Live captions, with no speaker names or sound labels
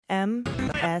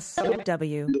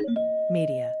MSW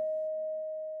Media.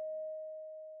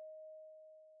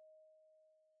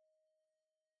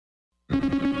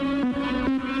 News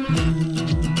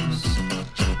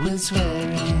with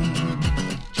swearing.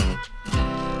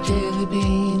 Daily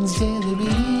beans, daily beans.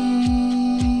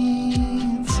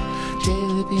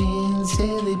 Daily beans,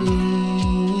 daily beans.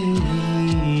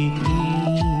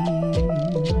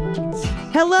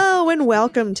 Hello and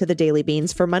welcome to the Daily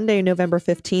Beans for Monday, November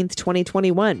 15th,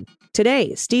 2021.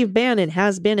 Today, Steve Bannon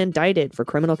has been indicted for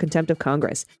criminal contempt of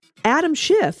Congress. Adam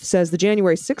Schiff says the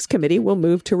January 6th committee will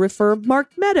move to refer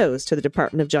Mark Meadows to the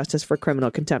Department of Justice for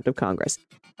criminal contempt of Congress.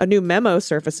 A new memo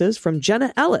surfaces from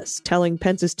Jenna Ellis telling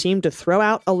Pence's team to throw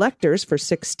out electors for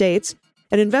 6 states.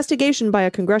 An investigation by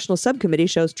a congressional subcommittee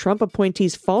shows Trump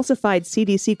appointees falsified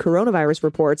CDC coronavirus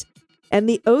reports, and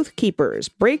the Oath Keepers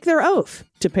break their oath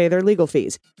to pay their legal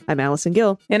fees. I'm Allison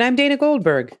Gill. And I'm Dana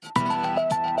Goldberg.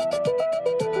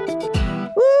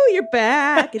 Ooh, you're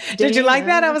back. It's Did you like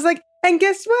that? I was like, and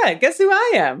guess what? Guess who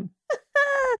I am?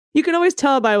 You can always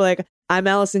tell by like, I'm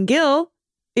Allison Gill,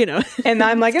 you know. And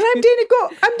I'm like, and I'm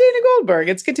Dana Goldberg.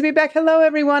 It's good to be back. Hello,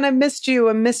 everyone. I missed you.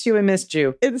 I missed you. I missed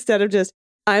you. Instead of just,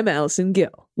 I'm Allison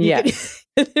Gill. Yeah.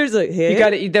 There's a hit. You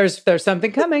got it. There's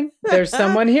something coming. There's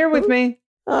someone here with me.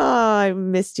 Oh, I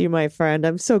missed you, my friend.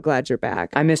 I'm so glad you're back.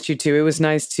 I missed you too. It was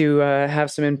nice to have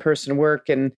some in-person work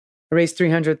and raise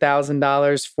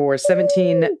 $300,000 for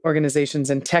 17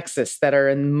 organizations in Texas that are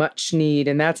in much need.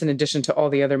 And that's in addition to all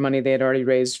the other money they had already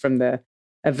raised from the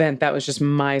event. That was just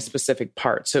my specific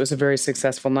part. So it was a very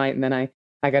successful night. And then I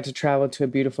got to travel to a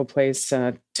beautiful place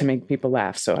to make people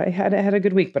laugh. So I had a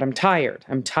good week, but I'm tired.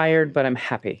 I'm tired, but I'm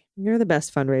happy. You're the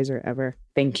best fundraiser ever.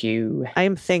 Thank you. I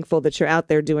am thankful that you're out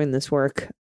there doing this work.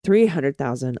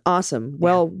 300,000. Awesome.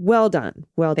 Well done.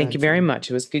 Well done. Thank you very much.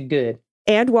 It was good.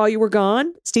 And while you were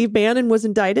gone, Steve Bannon was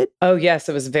indicted. Oh, yes.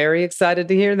 I was very excited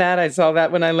to hear that. I saw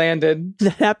that when I landed.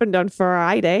 That happened on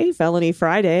Friday. Felony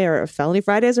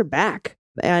Fridays are back.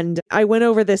 And I went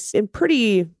over this in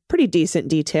pretty decent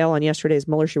detail on yesterday's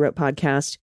Mueller, She Wrote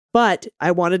podcast. But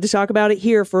I wanted to talk about it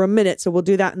here for a minute. So we'll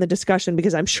do that in the discussion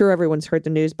because I'm sure everyone's heard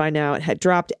the news by now. It had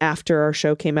dropped after our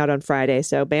show came out on Friday.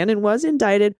 So Bannon was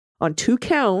indicted on 2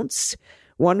 counts,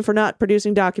 one for not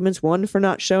producing documents, one for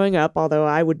not showing up, although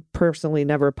I would personally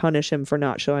never punish him for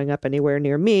not showing up anywhere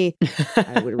near me.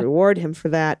 I would reward him for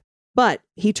that. But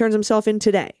he turns himself in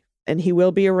today and he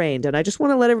will be arraigned. And I just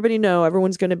want to let everybody know,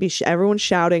 everyone's going to be, everyone's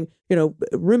shouting,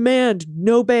 remand,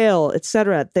 no bail,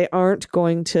 etc. They're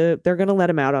going to let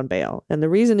him out on bail. And the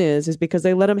reason is because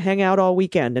they let him hang out all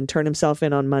weekend and turn himself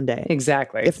in on Monday.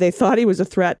 Exactly. If they thought he was a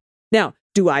threat. Now,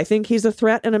 do I think he's a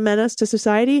threat and a menace to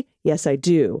society? Yes, I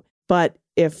do. But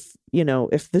if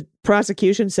the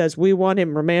prosecution says we want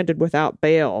him remanded without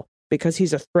bail because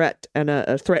he's a threat and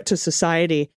a threat to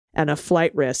society and a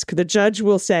flight risk, the judge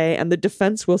will say, and the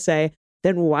defense will say,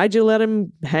 then why'd you let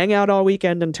him hang out all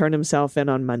weekend and turn himself in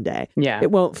on Monday? Yeah.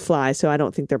 It won't fly. So I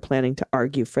don't think they're planning to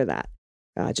argue for that.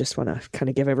 I just want to kind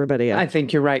of give everybody I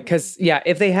think you're right. Because,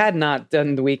 if they had not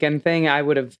done the weekend thing,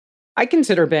 I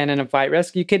consider Bannon a flight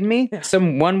risk. You kidding me? Yeah.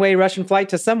 Some one-way Russian flight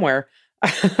to somewhere.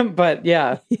 But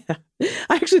yeah.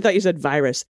 I actually thought you said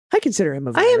virus. I consider him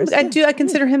a virus. I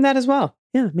consider him that as well.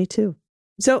 Yeah, me too.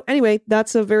 So anyway,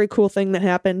 that's a very cool thing that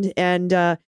happened.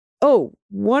 And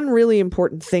one really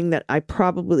important thing that I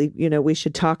probably, we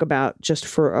should talk about just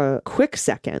for a quick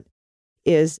second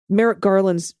is Merrick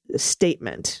Garland's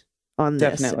statement on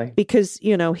this. Definitely. Because,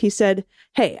 he said,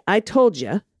 hey, I told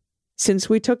you, since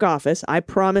we took office, I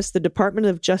promised the Department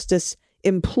of Justice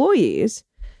employees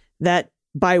that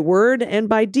by word and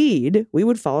by deed, we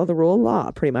would follow the rule of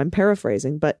law. Pretty much, I'm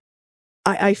paraphrasing, but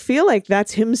I feel like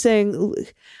that's him saying,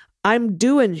 I'm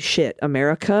doing shit,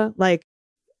 America.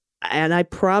 And I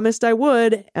promised I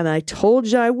would, and I told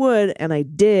you I would, and I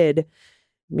did.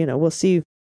 We'll see.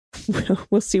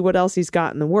 We'll see what else he's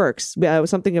got in the works.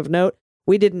 Something of note,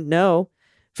 we didn't know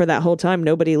for that whole time.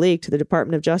 Nobody leaked to the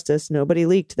Department of Justice. Nobody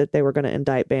leaked that they were going to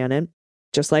indict Bannon.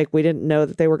 Just like we didn't know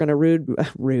that they were going to raid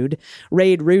Rudy.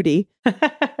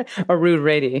 Or Rude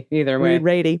Rady, either way. Rude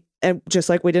Rady. And just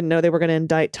like we didn't know they were going to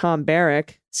indict Tom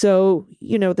Barrack. So,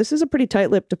 this is a pretty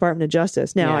tight-lipped Department of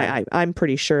Justice. Now, yeah. I'm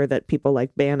pretty sure that people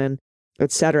like Bannon,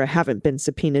 et cetera, haven't been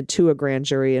subpoenaed to a grand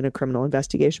jury in a criminal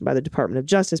investigation by the Department of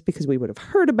Justice because we would have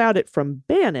heard about it from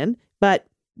Bannon. But,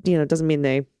 it doesn't mean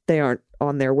they aren't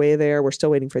on their way there. We're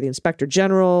still waiting for the Inspector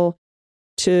General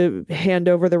to hand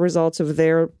over the results of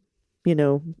their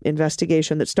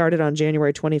investigation that started on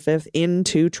January 25th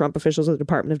into Trump officials of the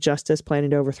Department of Justice planning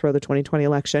to overthrow the 2020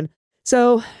 election.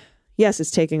 So, yes,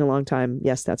 it's taking a long time.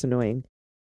 Yes, that's annoying.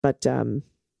 But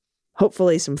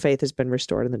hopefully some faith has been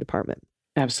restored in the department.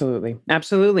 Absolutely.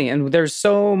 Absolutely. And there's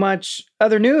so much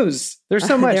other news. There's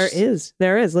so much.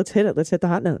 There is. Let's hit it. Let's hit the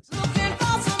hot notes.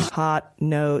 Hot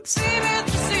notes.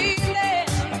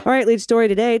 All right, lead story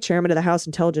today. Chairman of the House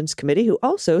Intelligence Committee, who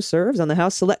also serves on the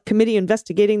House Select Committee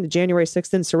investigating the January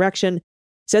 6th insurrection,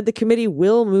 said the committee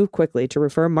will move quickly to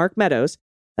refer Mark Meadows,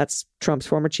 that's Trump's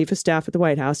former chief of staff at the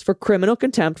White House, for criminal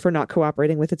contempt for not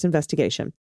cooperating with its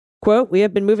investigation. Quote, "We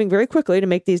have been moving very quickly to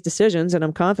make these decisions, and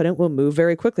I'm confident we'll move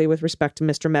very quickly with respect to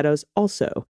Mr. Meadows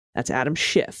also." That's Adam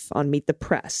Schiff on Meet the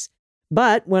Press.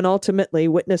 But when ultimately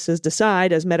witnesses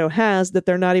decide, as Meadows has, that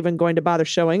they're not even going to bother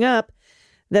showing up,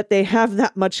 that they have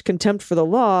that much contempt for the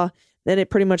law, then it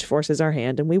pretty much forces our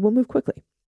hand, and we will move quickly.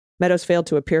 Meadows failed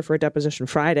to appear for a deposition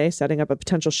Friday, setting up a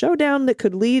potential showdown that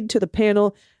could lead to the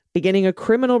panel beginning a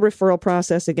criminal referral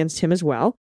process against him as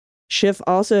well. Schiff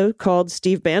also called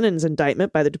Steve Bannon's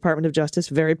indictment by the Department of Justice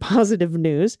very positive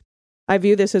news. "I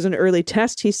view this as an early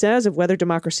test," he says, "of whether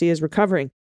democracy is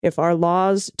recovering. If our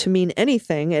laws to mean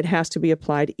anything, it has to be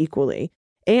applied equally.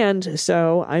 And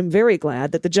so I'm very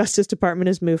glad that the Justice Department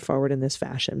has moved forward in this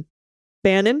fashion."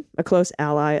 Bannon, a close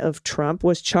ally of Trump,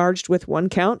 was charged with one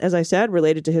count, as I said,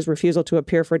 related to his refusal to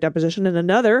appear for a deposition, and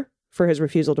another for his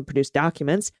refusal to produce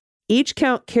documents. Each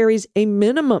count carries a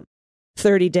minimum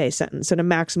 30-day sentence and a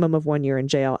maximum of 1 year in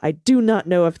jail. I do not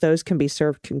know if those can be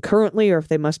served concurrently or if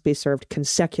they must be served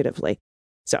consecutively.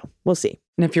 So we'll see.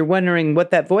 And if you're wondering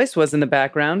what that voice was in the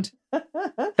background,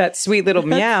 that sweet little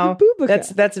meow,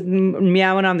 that's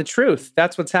meowing on the truth.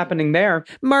 That's what's happening there.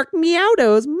 Mark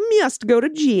Meadows must go to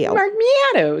jail. Mark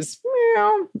Meadows.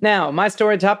 Meow. Now, my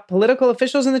story, top political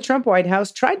officials in the Trump White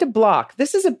House tried to block.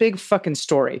 This is a big fucking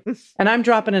story. And I'm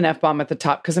dropping an F-bomb at the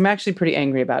top because I'm actually pretty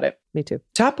angry about it. Me too.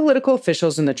 Top political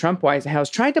officials in the Trump White House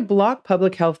tried to block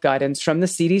public health guidance from the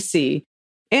CDC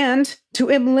and to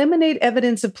eliminate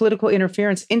evidence of political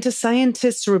interference into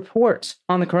scientists' report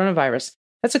on the coronavirus.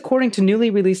 That's according to newly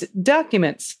released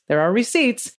documents. There are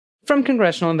receipts from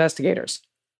congressional investigators.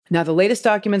 Now, the latest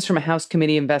documents from a House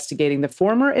committee investigating the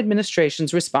former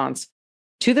administration's response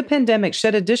to the pandemic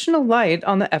shed additional light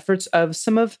on the efforts of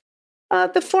some of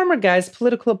the former guy's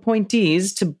political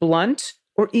appointees to blunt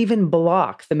or even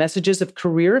block the messages of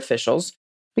career officials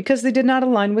because they did not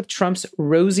align with Trump's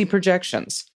rosy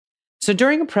projections. So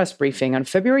during a press briefing on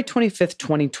February 25th,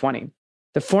 2020,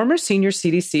 the former senior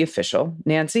CDC official,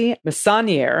 Nancy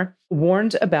Messonnier,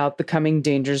 warned about the coming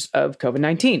dangers of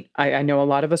COVID-19. I know a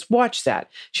lot of us watched that.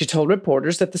 She told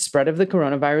reporters that the spread of the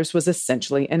coronavirus was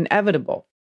essentially inevitable.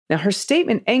 Now, her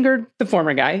statement angered the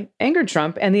former guy, angered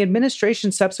Trump, and the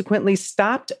administration subsequently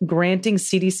stopped granting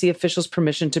CDC officials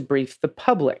permission to brief the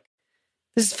public.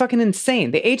 This is fucking insane.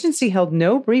 The agency held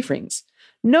no briefings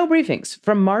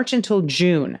from March until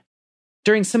June,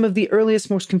 during some of the earliest,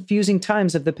 most confusing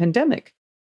times of the pandemic.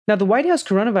 Now, the White House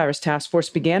Coronavirus Task Force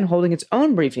began holding its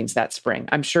own briefings that spring.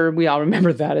 I'm sure we all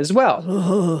remember that as well.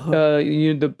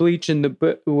 The bleach and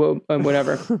the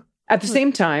whatever. At the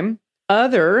same time,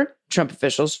 other Trump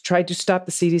officials tried to stop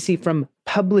the CDC from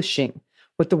publishing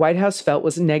what the White House felt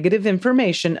was negative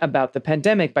information about the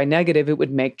pandemic. By negative, it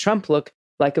would make Trump look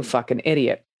like a fucking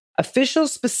idiot.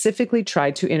 Officials specifically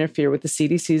tried to interfere with the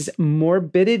CDC's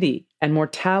morbidity and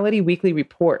mortality weekly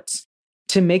reports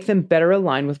to make them better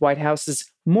align with White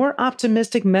House's more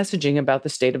optimistic messaging about the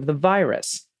state of the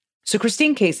virus. So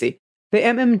Christine Casey, the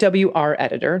MMWR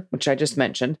editor, which I just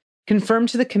mentioned, confirmed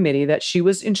to the committee that she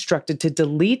was instructed to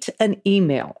delete an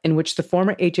email in which the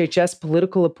former HHS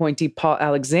political appointee Paul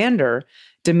Alexander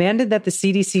demanded that the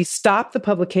CDC stop the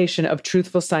publication of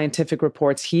truthful scientific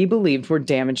reports he believed were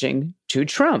damaging to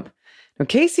Trump. Now,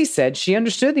 Casey said she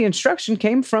understood the instruction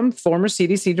came from former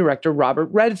CDC Director Robert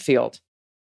Redfield.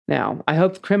 Now, I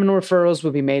hope criminal referrals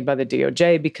will be made by the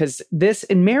DOJ because this,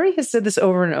 and Mary has said this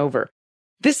over and over,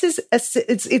 this is,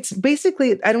 it's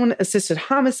basically, I don't want to assisted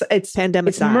homicide, it's pandemicide.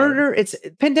 It's murder, it's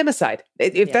pandemicide.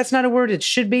 If that's not a word, it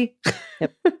should be.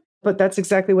 Yep. But that's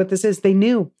exactly what this is. They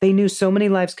knew so many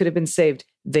lives could have been saved.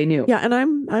 They knew. Yeah, and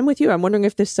I'm with you. I'm wondering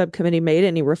if this subcommittee made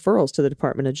any referrals to the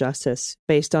Department of Justice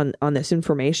based on this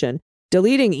information.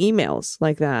 Deleting emails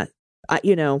like that,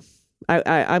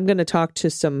 I'm going to talk to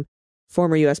some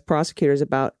former U.S. prosecutors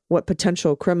about what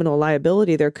potential criminal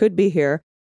liability there could be here.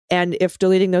 And if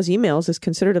deleting those emails is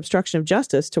considered obstruction of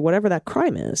justice to whatever that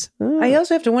crime is. I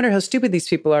also have to wonder how stupid these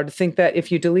people are to think that if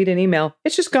you delete an email,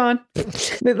 it's just gone.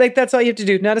 Like, that's all you have to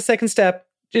do. Not a second step.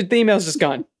 The email's just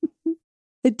gone.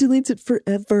 It deletes it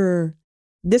forever.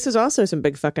 This is also some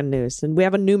big fucking news. And we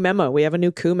have a new memo. We have a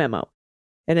new coup memo.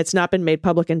 And it's not been made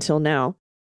public until now.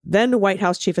 Then White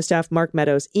House Chief of Staff Mark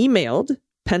Meadows emailed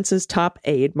Pence's top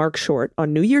aide, Mark Short,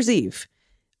 on New Year's Eve,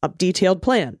 a detailed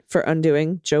plan for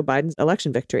undoing Joe Biden's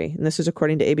election victory. And this is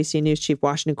according to ABC News chief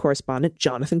Washington correspondent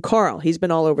Jonathan Karl. He's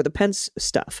been all over the Pence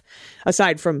stuff,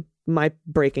 aside from my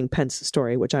breaking Pence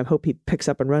story, which I hope he picks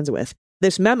up and runs with.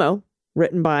 This memo,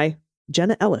 written by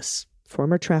Jenna Ellis,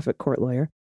 former traffic court lawyer,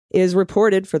 is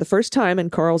reported for the first time in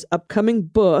Karl's upcoming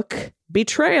book,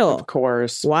 Betrayal. Of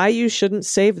course. Why you shouldn't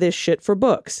save this shit for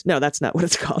books. No, that's not what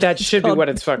it's called. That should be what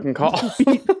it's fucking called.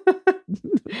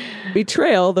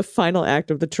 Betrayal, the final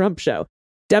act of the Trump show,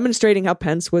 demonstrating how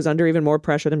Pence was under even more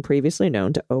pressure than previously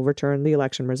known to overturn the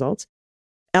election results.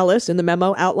 Ellis, in the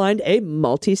memo, outlined a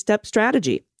multi-step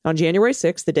strategy. On January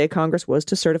 6th, the day Congress was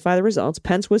to certify the results,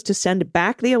 Pence was to send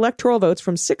back the electoral votes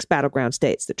from 6 battleground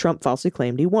states that Trump falsely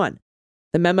claimed he won.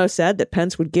 The memo said that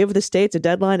Pence would give the states a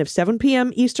deadline of 7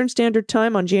 p.m. Eastern Standard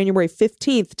Time on January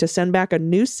 15th to send back a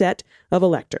new set of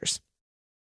electors.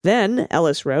 Then,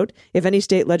 Ellis wrote, if any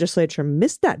state legislature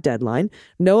missed that deadline,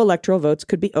 no electoral votes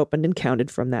could be opened and counted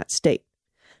from that state.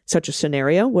 Such a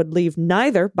scenario would leave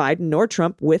neither Biden nor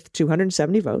Trump with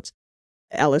 270 votes.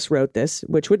 Ellis wrote this,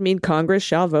 which would mean Congress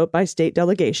shall vote by state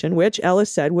delegation, which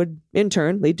Ellis said would, in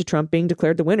turn, lead to Trump being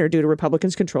declared the winner due to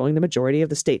Republicans controlling the majority of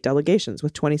the state delegations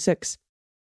with 26.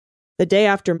 The day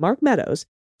after Mark Meadows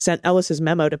sent Ellis's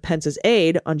memo to Pence's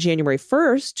aide, on January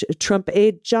 1st, Trump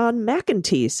aide John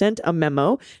McEntee sent a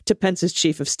memo to Pence's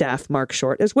chief of staff, Mark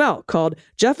Short, as well, called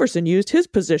Jefferson used his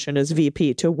position as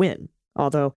VP to win.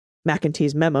 Although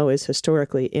McEntee's memo is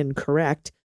historically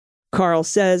incorrect, Karl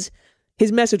says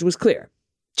his message was clear.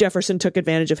 Jefferson took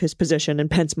advantage of his position, and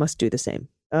Pence must do the same.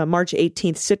 March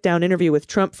 18th sit-down interview with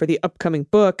Trump for the upcoming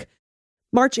book.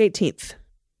 March 18th,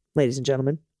 ladies and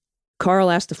gentlemen.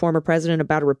 Karl asked the former president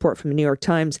about a report from the New York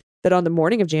Times that on the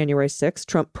morning of January 6th,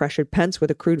 Trump pressured Pence with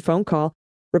a crude phone call,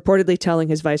 reportedly telling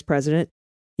his vice president,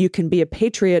 you can be a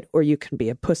patriot or you can be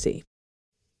a pussy.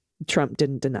 Trump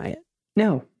didn't deny it.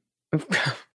 No.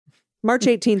 March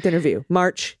 18th interview.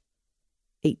 March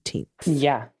 18th.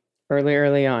 Yeah.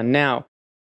 Early on. Now,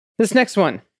 this next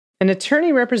one. An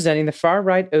attorney representing the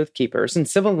far-right Oath Keepers in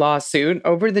civil lawsuit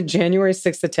over the January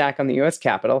 6th attack on the U.S.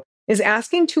 Capitol is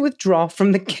asking to withdraw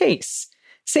from the case,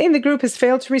 saying the group has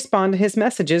failed to respond to his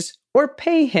messages or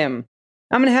pay him.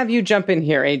 I'm going to have you jump in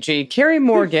here, AG. Carrie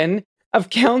Morgan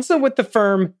of counsel with the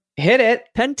firm Hit It.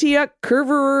 Pentia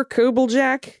Curverer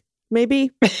Kobeljak, maybe?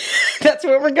 That's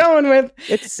what we're going with.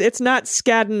 It's not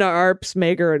Skadden, Arps,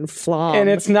 Mager, and Flom. And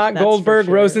it's not Goldberg,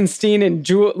 sure. Rosenstein, and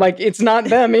like, it's not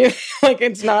them. Like,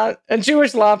 it's not a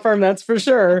Jewish law firm, that's for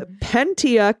sure.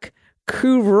 Pentiuk,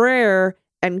 Couvreur,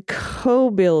 and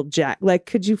Kobeljak. Like,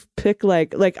 could you pick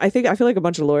I feel like a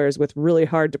bunch of lawyers with really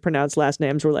hard to pronounce last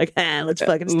names were like, let's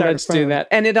fucking start. Let's do that.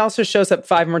 And it also shows up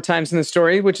 5 more times in the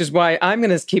story, which is why I'm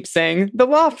going to keep saying the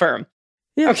law firm.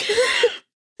 Yeah. Okay.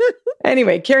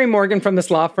 Anyway, Carrie Morgan from this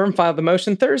law firm filed the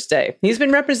motion Thursday. He's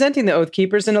been representing the Oath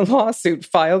Keepers in a lawsuit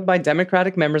filed by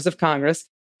Democratic members of Congress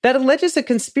that alleges a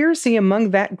conspiracy among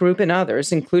that group and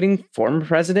others, including former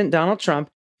President Donald Trump,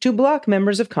 to block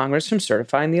members of Congress from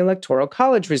certifying the Electoral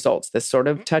College results. This sort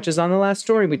of touches on the last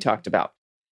story we talked about.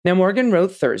 Now, Morgan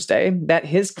wrote Thursday that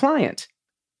his client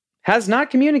has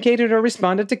not communicated or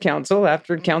responded to counsel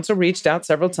after counsel reached out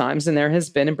several times, and there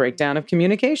has been a breakdown of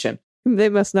communication. They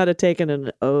must not have taken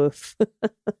an oath.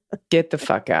 Get the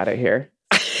fuck out of here.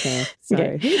 Okay,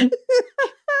 sorry. Okay.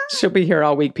 She'll be here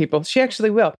all week, people. She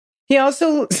actually will. He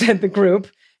also said the group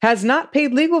has not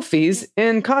paid legal fees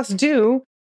and costs due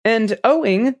and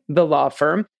owing the law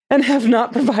firm and have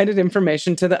not provided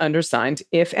information to the undersigned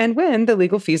if and when the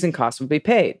legal fees and costs will be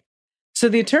paid. So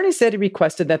the attorney said he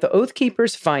requested that the Oath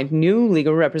Keepers find new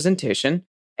legal representation,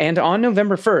 and on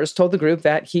November 1st told the group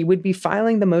that he would be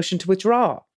filing the motion to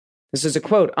withdraw. This is a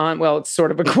quote it's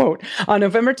sort of a quote. On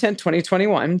November 10th,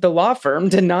 2021, the law firm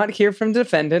did not hear from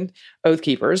defendant Oath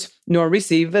Keepers, nor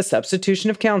receive a substitution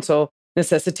of counsel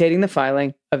necessitating the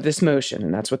filing of this motion.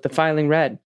 And that's what the filing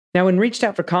read. Now, when reached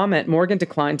out for comment, Morgan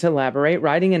declined to elaborate,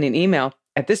 writing in an email,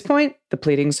 at this point, the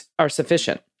pleadings are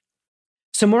sufficient.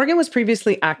 So Morgan was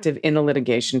previously active in the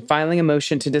litigation, filing a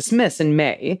motion to dismiss in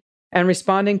May and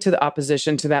responding to the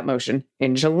opposition to that motion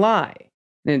in July.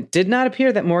 And it did not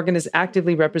appear that Morgan is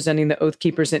actively representing the Oath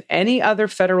Keepers in any other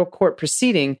federal court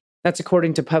proceeding. That's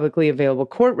according to publicly available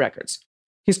court records.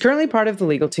 He's currently part of the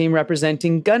legal team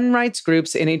representing gun rights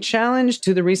groups in a challenge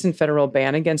to the recent federal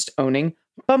ban against owning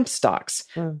bump stocks,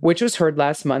 which was heard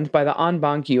last month by the en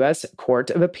banc U.S.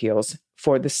 Court of Appeals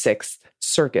for the Sixth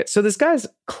Circuit. So this guy's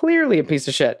clearly a piece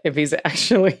of shit if he's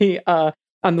actually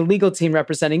on the legal team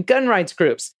representing gun rights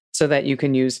groups so that you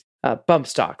can use bump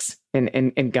stocks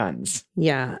in guns.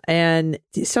 Yeah. And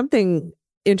something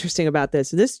interesting about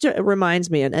this. This reminds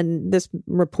me, and this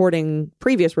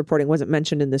previous reporting wasn't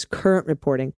mentioned in this current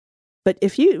reporting. But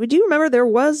do you remember there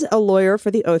was a lawyer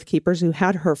for the Oath Keepers who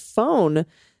had her phone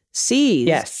seized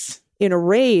Yes. in a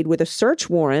raid with a search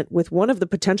warrant, with one of the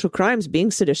potential crimes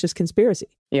being seditious conspiracy.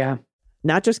 Yeah.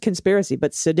 Not just conspiracy,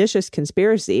 but seditious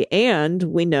conspiracy. And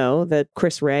we know that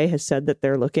Chris Wray has said that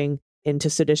they're looking into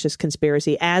seditious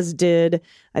conspiracy, as did,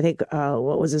 I think,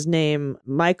 what was his name?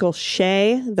 Michael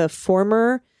Shea, the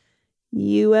former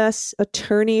U.S.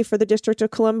 attorney for the District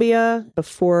of Columbia,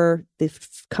 before the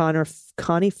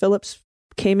Connie Phillips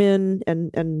came in,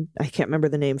 and I can't remember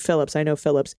the name, Phillips. I know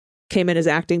Phillips came in as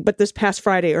acting, but this past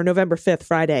Friday, or November 5th,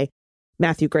 Friday,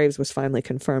 Matthew Graves was finally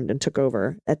confirmed and took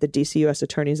over at the DC U.S.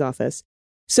 Attorney's Office.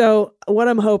 So what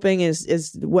I'm hoping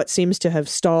is what seems to have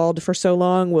stalled for so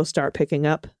long will start picking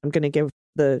up. I'm going to give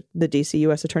the DC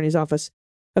U.S. Attorney's Office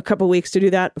a couple weeks to do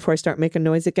that before I start making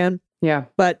noise again. Yeah.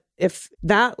 But if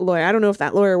that lawyer, I don't know if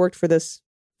that lawyer worked for this,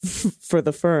 for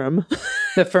the firm.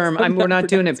 The firm. We're not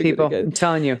doing it, people. I'm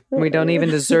telling you. We don't even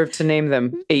deserve to name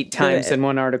them 8 times in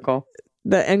one article.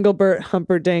 The Engelbert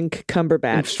Humperdinck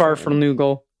Cumberbatch. And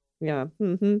Farfernugel. Yeah.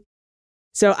 Mm-hmm.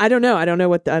 So I don't know. I don't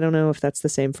know if that's the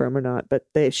same firm or not, but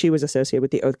she was associated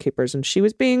with the Oath Keepers, and she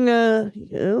was being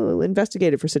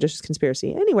investigated for seditious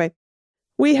conspiracy. Anyway,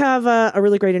 we have a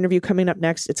really great interview coming up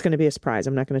next. It's going to be a surprise.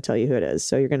 I'm not going to tell you who it is,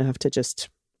 so you're going to have to just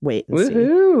wait and see.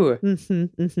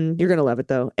 Woohoo! You're going to love it,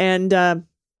 though. And then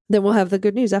we'll have the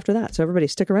good news after that. So everybody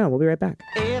stick around. We'll be right back.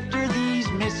 After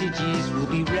these messages, we'll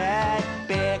be right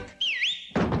back.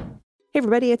 Hey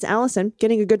everybody, it's Allison.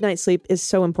 Getting a good night's sleep is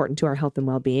so important to our health and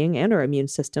well-being and our immune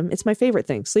system. It's my favorite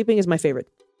thing. Sleeping is my favorite.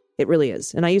 It really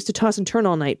is. And I used to toss and turn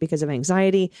all night because of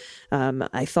anxiety.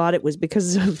 I thought it was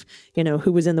because of,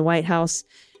 who was in the White House.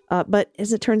 But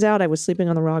as it turns out, I was sleeping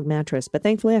on the wrong mattress. But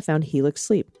thankfully, I found Helix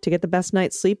Sleep. To get the best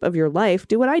night's sleep of your life,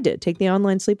 do what I did. Take the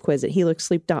online sleep quiz at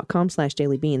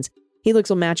helixsleep.com/dailybeans. Helix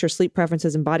will match your sleep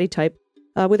preferences and body type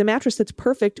with a mattress that's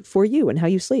perfect for you and how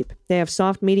you sleep. They have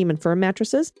soft, medium, and firm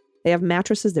mattresses. They have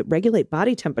mattresses that regulate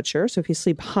body temperature, so if you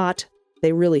sleep hot,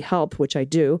 they really help, which I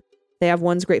do. They have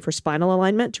ones great for spinal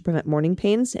alignment to prevent morning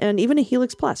pains, and even a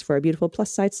Helix Plus for our beautiful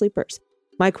plus-size sleepers.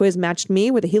 My quiz matched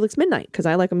me with a Helix Midnight because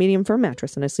I like a medium firm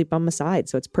mattress and I sleep on my side,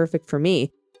 so it's perfect for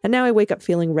me. And now I wake up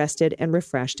feeling rested and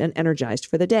refreshed and energized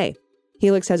for the day.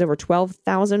 Helix has over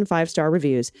 12,000 5-star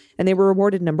reviews, and they were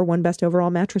awarded #1 best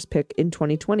overall mattress pick in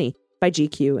 2020. By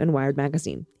GQ and Wired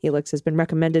Magazine. Helix has been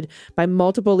recommended by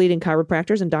multiple leading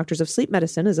chiropractors and doctors of sleep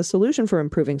medicine as a solution for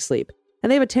improving sleep. And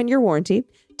they have a 10-year warranty,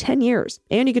 10 years.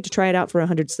 And you get to try it out for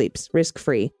 100 sleeps,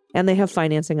 risk-free. And they have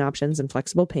financing options and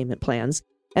flexible payment plans.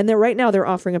 And right now they're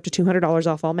offering up to $200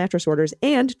 off all mattress orders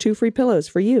and 2 free pillows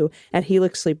for you at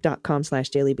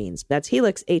helixsleep.com/dailybeans. That's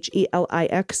Helix,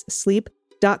 HELIX,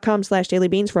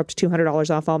 sleep.com/dailybeans for up to $200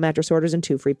 off all mattress orders and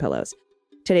 2 free pillows.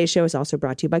 Today's show is also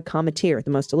brought to you by Cometeer,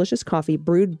 the most delicious coffee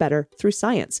brewed better through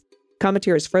science.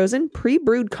 Cometeer is frozen,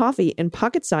 pre-brewed coffee in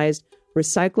pocket-sized,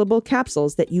 recyclable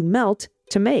capsules that you melt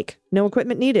to make. No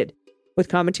equipment needed. With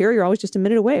Cometeer, you're always just a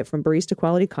minute away from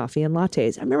barista-quality coffee and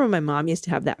lattes. I remember my mom used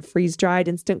to have that freeze-dried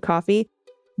instant coffee.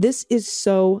 This is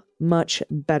so much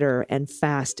better and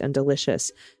fast and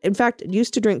delicious. In fact, I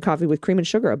used to drink coffee with cream and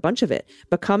sugar, a bunch of it.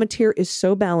 But Cometeer is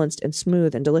so balanced and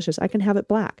smooth and delicious, I can have it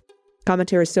black.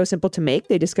 Cometeer is so simple to make,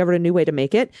 they discovered a new way to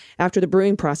make it. After the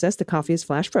brewing process, the coffee is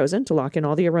flash frozen to lock in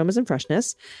all the aromas and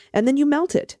freshness, and then you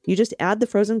melt it. You just add the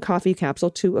frozen coffee capsule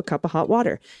to a cup of hot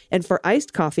water. And for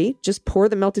iced coffee, just pour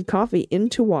the melted coffee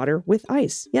into water with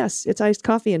ice. Yes, it's iced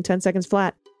coffee in 10 seconds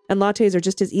flat, and lattes are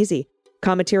just as easy.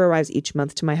 Cometeer arrives each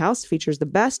month to my house, features the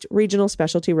best regional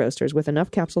specialty roasters with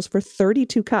enough capsules for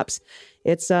 32 cups.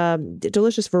 It's a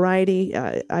delicious variety.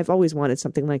 I've always wanted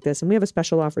something like this, and we have a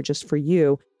special offer just for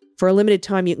you. For a limited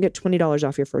time, you can get $20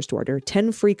 off your first order,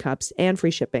 10 free cups, and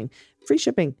free shipping. Free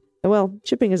shipping. Well,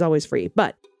 shipping is always free.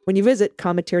 But when you visit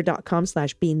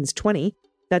cometeer.com/beans20,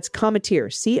 that's Cometeer,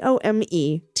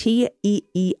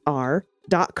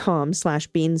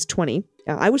 COMETEER.com/beans20.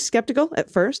 I was skeptical at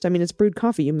first. I mean, it's brewed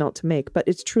coffee you melt to make, but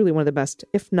it's truly one of the best,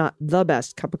 if not the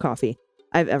best cup of coffee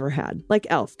I've ever had. Like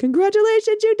Elf.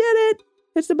 Congratulations, you did it!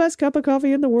 It's the best cup of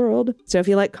coffee in the world. So if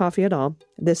you like coffee at all,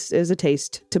 this is a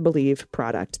taste to believe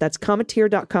product. That's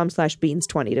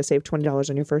cometeer.com/beans20 to save $20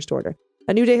 on your first order.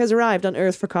 A new day has arrived on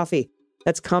Earth for coffee.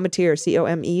 That's Cometeer,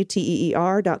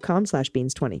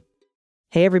 COMETEER.com/beans20.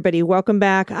 Hey everybody, welcome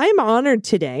back. I'm honored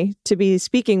today to be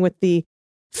speaking with the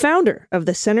founder of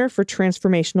the Center for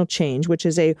Transformational Change, which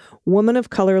is a woman of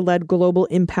color-led global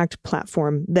impact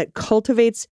platform that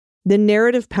cultivates the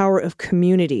narrative power of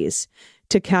communities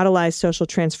to catalyze social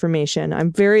transformation.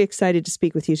 I'm very excited to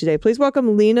speak with you today. Please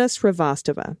welcome Lina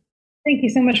Srivastava. Thank you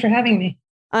so much for having me.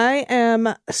 I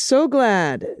am so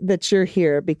glad that you're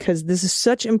here because this is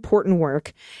such important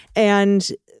work. And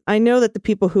I know that the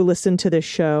people who listen to this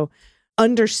show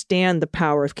understand the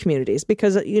power of communities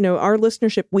because, our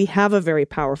listenership, we have a very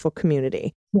powerful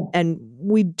community. Yeah. And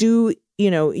we do,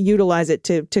 utilize it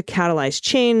to catalyze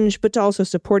change, but to also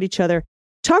support each other.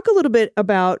 Talk a little bit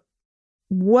about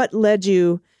what led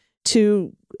you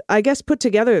to, I guess, put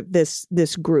together this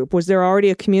group. Was there already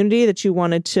a community that you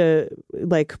wanted to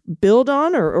build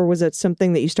on, or was it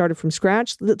something that you started from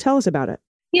scratch? Tell us about it.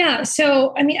 Yeah.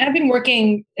 So, I've been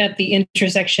working at the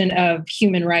intersection of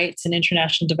human rights and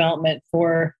international development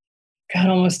for,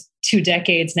 almost 2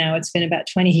 decades now. It's been about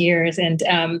 20 years. And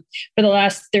for the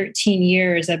last 13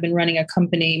 years, I've been running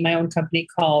my own company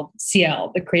called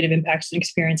CL, the Creative Impacts and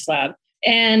Experience Lab.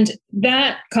 And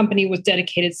that company was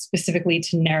dedicated specifically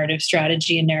to narrative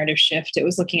strategy and narrative shift. It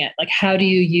was looking at how do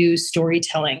you use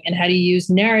storytelling and how do you use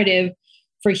narrative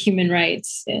for human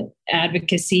rights and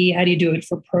advocacy? How do you do it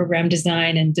for program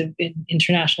design and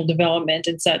international development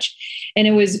and such? And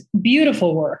it was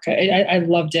beautiful work. I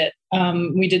loved it.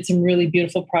 We did some really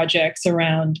beautiful projects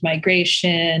around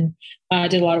migration,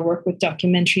 did a lot of work with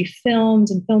documentary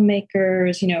films and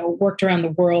filmmakers, worked around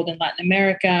the world in Latin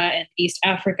America and East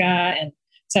Africa and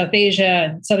South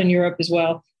Asia and Southern Europe as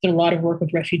well. Did a lot of work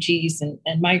with refugees and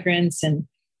migrants and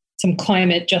some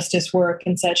climate justice work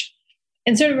and such.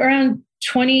 And sort of around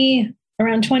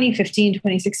 2015,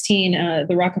 2016,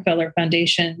 the Rockefeller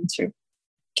Foundation sort of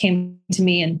came to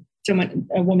me and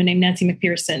a woman named Nancy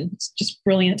McPherson, just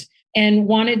brilliant, and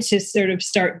wanted to sort of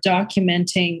start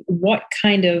documenting what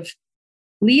kind of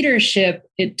leadership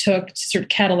it took to sort of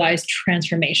catalyze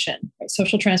transformation, right?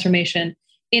 Social transformation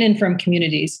in and from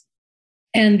communities.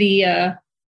 And the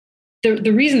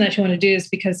reason that she wanted to do this is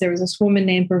because there was this woman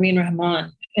named Parveen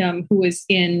Rahman, who was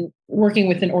working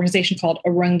with an organization called the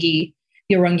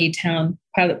Orangi Town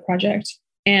Pilot Project.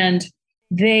 And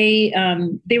they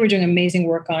were doing amazing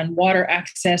work on water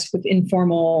access with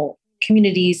informal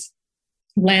communities,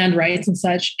 land rights and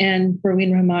such. And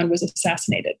Parveen Rahman was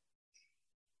assassinated.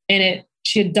 And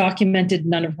she had documented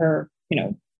none of her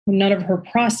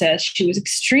process. She was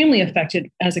extremely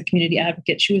affected as a community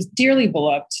advocate. She was dearly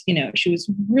beloved. She was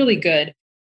really good.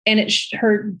 And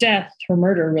her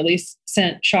murder really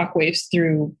sent shockwaves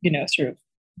through, sort of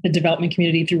the development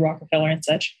community through Rockefeller and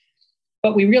such.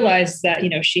 But we realized that,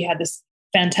 she had this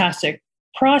fantastic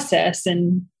process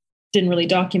and didn't really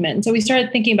document. And so we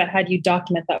started thinking about how do you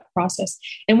document that process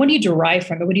and what do you derive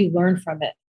from it? What do you learn from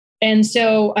it? And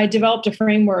so I developed a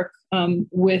framework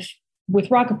with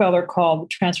Rockefeller called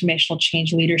the Transformational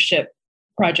Change Leadership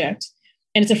Project.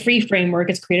 And it's a free framework.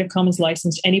 It's Creative Commons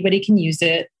licensed. Anybody can use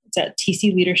it. It's at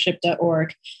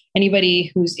tcleadership.org.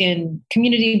 Anybody who's in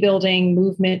community building,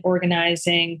 movement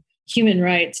organizing, human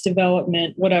rights,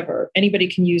 development, whatever, anybody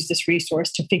can use this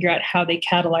resource to figure out how they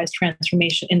catalyze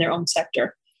transformation in their own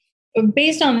sector.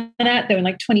 Based on that, though, in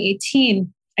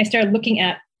 2018, I started looking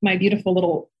at my beautiful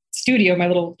little studio, my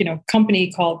little,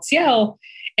 company called CL,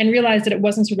 and realized that it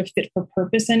wasn't sort of fit for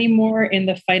purpose anymore in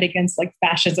the fight against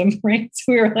fascism, right?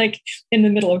 So we were in the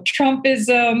middle of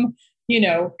Trumpism,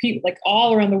 people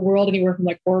all around the world, anywhere from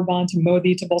Orban to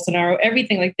Modi to Bolsonaro,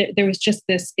 everything. There was just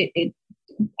this,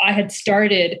 I had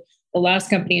started the last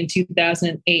company in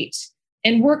 2008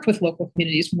 and worked with local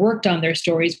communities, worked on their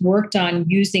stories, worked on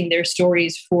using their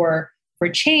stories for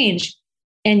change.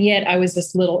 And yet I was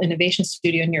this little innovation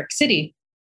studio in New York City.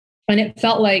 And it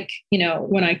felt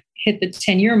when I hit the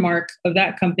 10-year mark of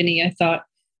that company, I thought,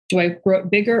 do I grow it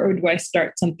bigger or do I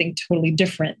start something totally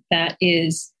different that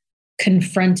is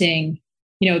confronting,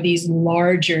 these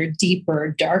larger,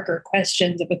 deeper, darker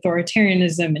questions of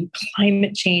authoritarianism and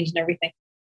climate change and everything.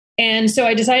 And so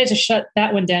I decided to shut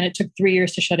that one down. It took 3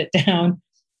 years to shut it down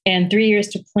and 3 years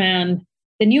to plan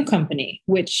the new company,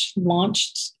 which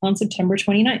launched on September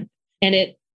 29th. And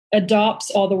it adopts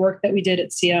all the work that we did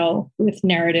at CL with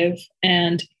narrative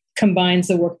and combines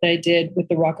the work that I did with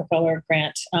the Rockefeller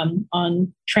grant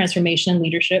on transformation and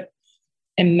leadership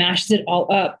and mashes it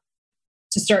all up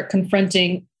to start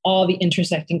confronting all the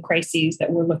intersecting crises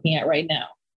that we're looking at right now: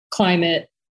 climate,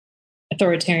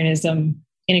 authoritarianism,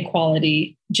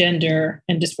 inequality, gender,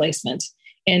 and displacement,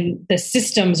 and the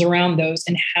systems around those.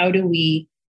 And how do we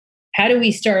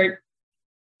start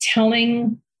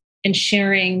telling and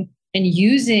sharing and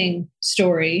using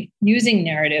story, using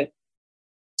narrative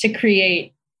to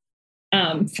create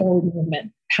forward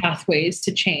movement pathways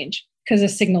to change? Because the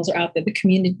signals are out there. The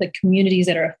communities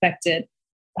that are affected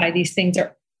by these things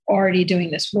are already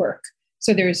doing this work.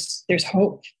 So there's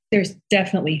hope. there's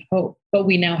definitely hope, but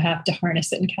we now have to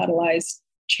harness it and catalyze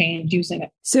change using it.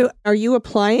 So are you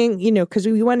applying, because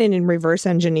we went in and reverse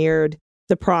engineered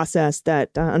the process that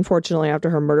unfortunately after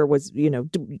her murder was,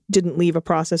 didn't leave a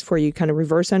process for you, kind of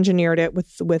reverse engineered it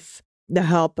with the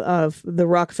help of the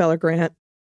Rockefeller grant.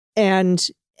 And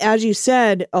as you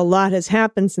said, a lot has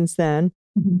happened since then.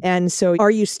 Mm-hmm. And so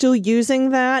are you still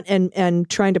using that and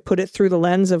trying to put it through the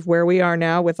lens of where we are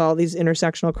now with all these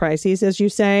intersectional crises, as you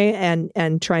say,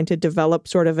 and trying to develop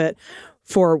sort of it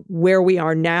for where we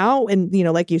are now? And,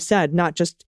 like you said, not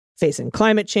just facing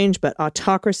climate change, but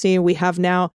autocracy.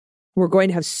 We're going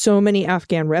to have so many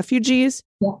Afghan refugees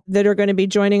that are going to be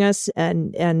joining us.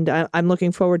 And I'm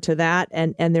looking forward to that.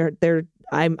 And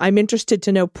I'm interested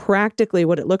to know practically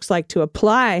what it looks like to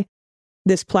apply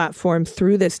this platform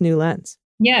through this new lens.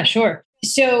 Yeah, sure.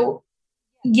 So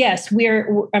yes,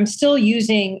 I'm still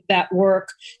using that work.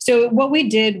 So what we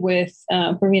did with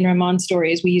Parveen Rahman's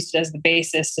story is we used it as the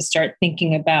basis to start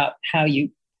thinking about how you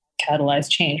catalyze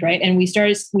change, right? And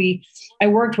I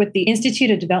worked with the Institute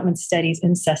of Development Studies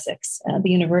in Sussex, the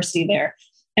university there.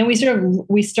 And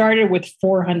we started with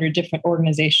 400 different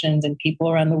organizations and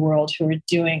people around the world who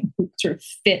sort of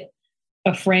fit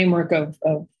a framework of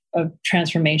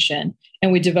transformation.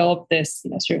 And we developed this,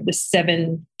 sort of the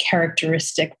 7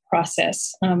 characteristic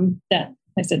process that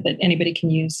I said that anybody can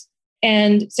use.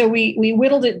 And so we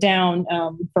whittled it down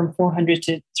from 400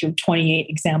 to sort of 28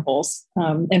 examples.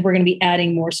 And we're going to be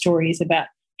adding more stories about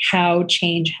how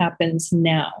change happens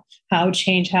now, how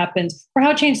change happens, or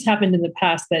how change has happened in the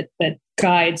past that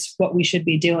guides what we should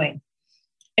be doing.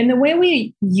 And the way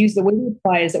we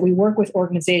apply is that we work with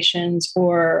organizations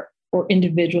or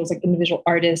individuals, like individual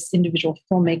artists, individual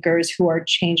filmmakers who are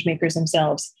change makers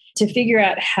themselves, to figure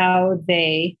out how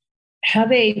they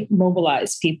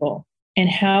mobilize people and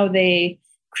how they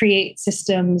create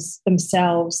systems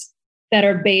themselves that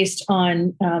are based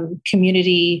on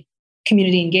community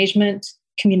engagement,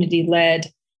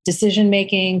 community-led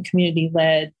decision-making,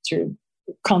 community-led sort of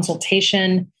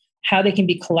consultation, how they can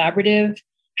be collaborative,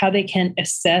 how they can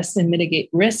assess and mitigate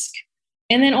risk,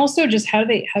 and then also just how do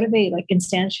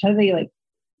they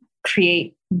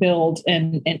create, build,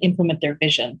 and implement their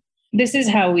vision. This is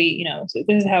how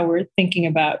we're thinking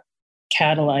about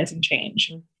catalyzing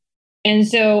change. And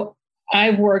so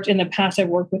I've worked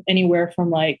with anywhere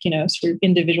from sort of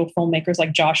individual filmmakers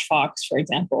like Josh Fox, for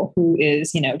example, who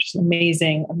is, just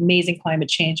amazing climate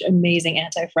change, amazing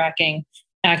anti-fracking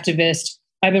activist.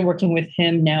 I've been working with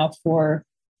him now for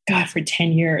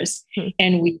 10 years.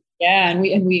 And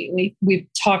we've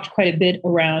talked quite a bit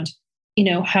around,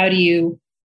 how do you,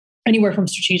 anywhere from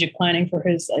strategic planning for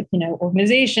his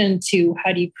organization to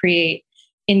how do you create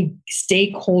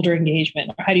stakeholder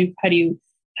engagement? Or how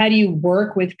do you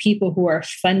work with people who are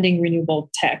funding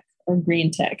renewable tech or green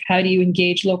tech? How do you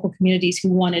engage local communities who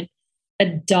want to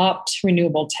adopt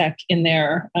renewable tech in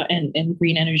their and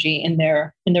green energy in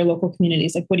their local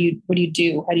communities? Like, what do you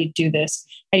do? How do you do this?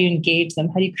 How do you engage them?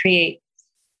 How do you create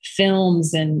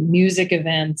films and music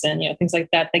events and things like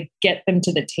that get them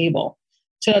to the table?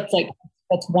 So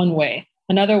that's one way.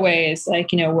 Another way is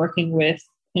working with.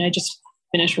 I just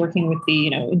finished working with the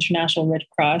International Red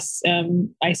Cross,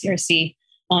 ICRC,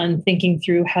 on thinking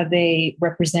through how they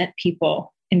represent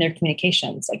people in their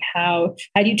communications. Like how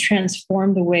do you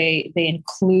transform the way they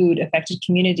include affected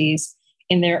communities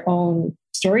in their own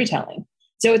storytelling?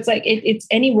 So it's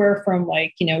anywhere from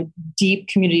deep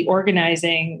community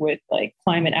organizing with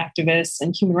climate activists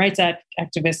and human rights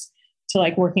activists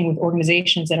to working with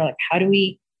organizations that are how do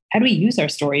we use our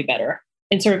story better,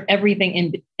 and sort of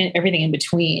everything in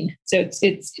between. So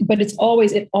it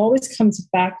always comes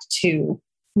back to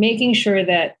making sure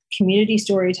that community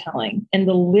storytelling and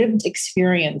the lived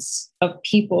experience of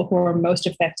people who are most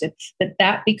affected,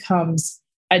 that becomes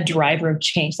a driver of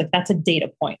change. That's a data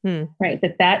point, right?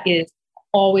 That is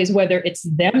always, whether it's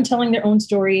them telling their own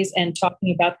stories and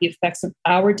talking about the effects of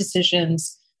our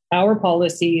decisions, our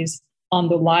policies on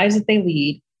the lives that they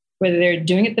lead, whether they're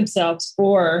doing it themselves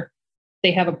or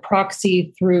they have a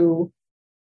proxy through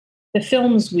the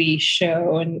films we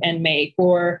show and make,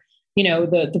 or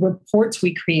the reports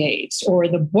we create, or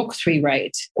the books we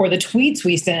write, or the tweets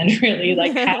we send, really,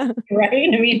 how, right?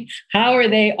 I mean, how are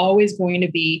they always going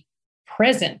to be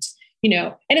present?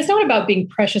 And it's not about being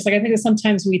precious. I think that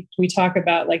sometimes we talk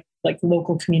about like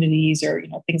local communities or,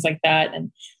 things like that.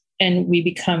 And we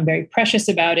become very precious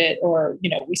about it, or,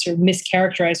 we sort of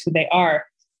mischaracterize who they are.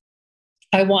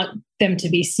 I want them to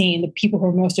be seen, the people who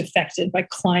are most affected by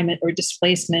climate or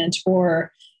displacement,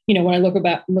 or, when I look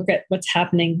at what's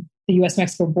happening the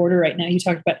U.S.-Mexico border right now. You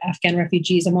talked about Afghan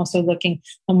refugees. I'm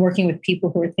working with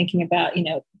people who are thinking about,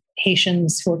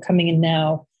 Haitians who are coming in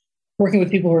now, working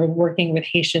with people who are working with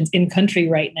Haitians in country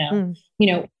right now.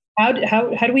 How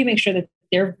do we make sure that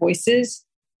their voices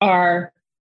are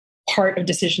part of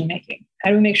decision making? How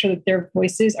do we make sure that their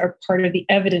voices are part of the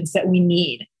evidence that we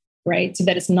need, right? So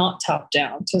that it's not top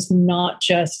down. So it's not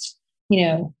just,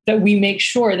 that we make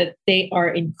sure that they are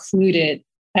included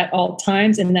at all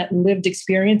times, and that lived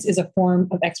experience is a form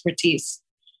of expertise.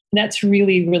 And that's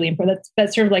really, really important.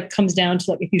 That sort of like comes down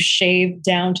to, like, if you shave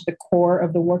down to the core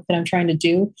of the work that I'm trying to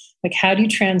do, like, how do you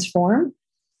transform?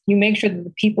 You make sure that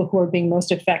the people who are being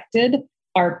most affected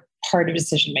are part of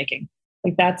decision making.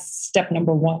 Like, that's step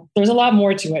number one. There's a lot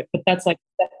more to it, but that's like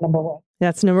step number one.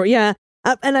 Yeah.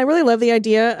 And I really love the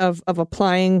idea of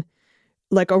applying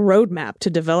like a roadmap to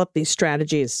develop these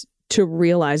strategies to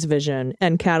realize vision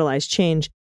and catalyze change.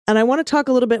 And I want to talk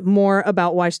a little bit more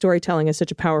about why storytelling is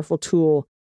such a powerful tool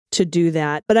to do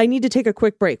that. But I need to take a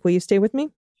quick break. Will you stay with me?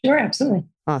 Sure, absolutely.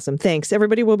 Awesome. Thanks.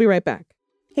 Everybody, we'll be right back.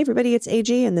 Hey, everybody, it's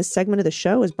AG, and this segment of the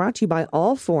show is brought to you by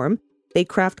Allform. They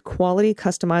craft quality,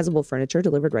 customizable furniture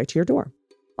delivered right to your door.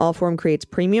 Allform creates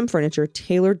premium furniture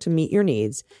tailored to meet your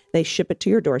needs. They ship it to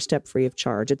your doorstep free of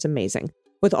charge. It's amazing.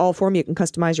 With Allform, you can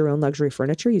customize your own luxury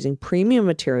furniture using premium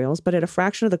materials, but at a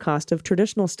fraction of the cost of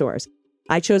traditional stores.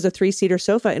 I chose a 3-seater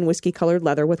sofa in whiskey-colored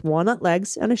leather with walnut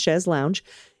legs and a chaise lounge.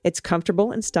 It's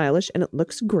comfortable and stylish, and it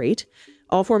looks great.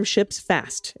 Allform ships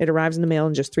fast. It arrives in the mail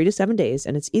in just 3 to 7 days,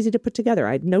 and it's easy to put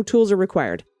together. No tools are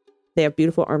required. They have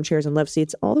beautiful armchairs and love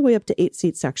seats all the way up to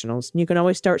 8-seat sectionals. You can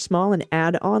always start small and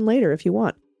add on later if you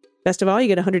want. Best of all, you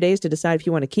get 100 days to decide if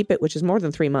you want to keep it, which is more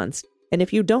than 3 months. And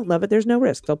if you don't love it, there's no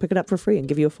risk. They'll pick it up for free and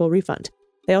give you a full refund.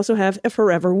 They also have a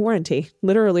forever warranty,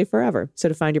 literally forever. So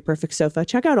to find your perfect sofa,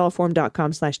 check out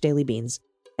allform.com/dailybeans.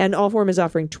 And Allform is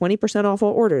offering 20% off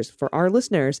all orders for our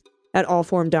listeners at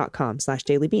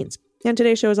allform.com/dailybeans. And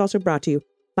today's show is also brought to you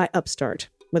by Upstart.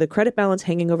 With a credit balance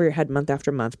hanging over your head month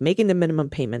after month, making the minimum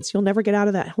payments, you'll never get out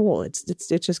of that hole. It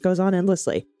just goes on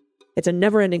endlessly. It's a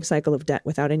never-ending cycle of debt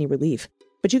without any relief.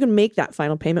 But you can make that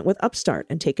final payment with Upstart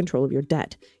and take control of your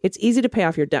debt. It's easy to pay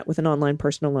off your debt with an online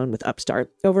personal loan with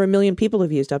Upstart. Over 1 million people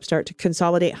have used Upstart to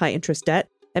consolidate high-interest debt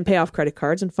and pay off credit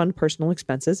cards and fund personal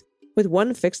expenses with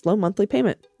one fixed low monthly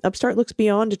payment. Upstart looks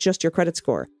beyond just your credit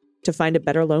score to find a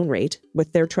better loan rate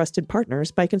with their trusted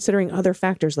partners by considering other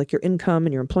factors like your income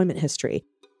and your employment history.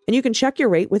 And you can check your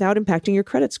rate without impacting your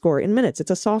credit score in minutes.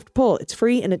 It's a soft pull. It's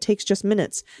free and it takes just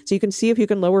minutes. So you can see if you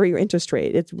can lower your interest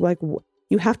rate. It's like,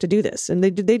 you have to do this. And they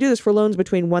do this for loans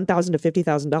between $1,000 to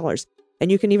 $50,000.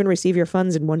 And you can even receive your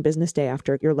funds in 1 business day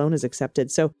after your loan is accepted.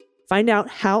 So find out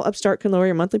how Upstart can lower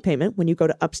your monthly payment when you go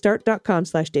to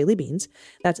upstart.com/dailybeans.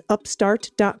 That's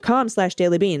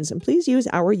upstart.com/dailybeans. And please use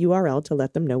our URL to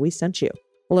let them know we sent you.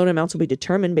 Loan amounts will be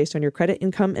determined based on your credit,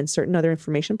 income, and certain other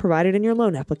information provided in your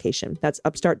loan application. That's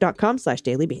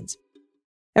upstart.com/dailybeans.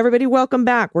 Everybody, welcome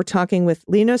back. We're talking with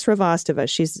Lina Srivastava.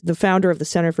 She's the founder of the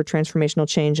Center for Transformational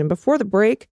Change. And before the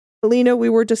break, Lina, we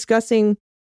were discussing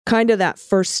kind of that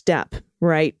first step,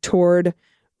 right, toward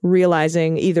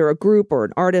realizing either a group or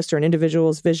an artist or an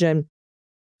individual's vision.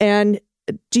 And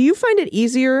do you find it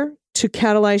easier to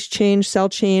catalyze change, sell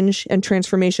change, and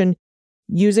transformation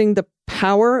using the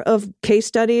power of case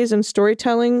studies and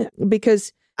storytelling?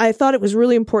 Because I thought it was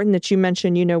really important that you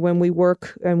mentioned, when we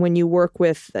work and when you work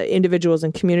with individuals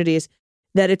and communities,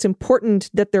 that it's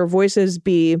important that their voices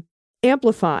be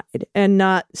amplified and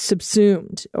not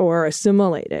subsumed or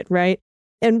assimilated, right?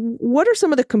 And what are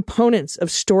some of the components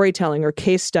of storytelling or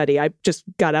case study? I just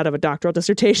got out of a doctoral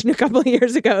dissertation a couple of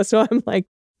years ago, so I'm like,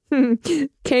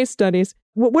 case studies.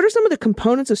 What are some of the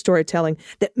components of storytelling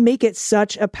that make it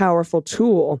such a powerful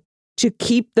tool to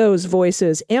keep those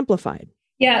voices amplified?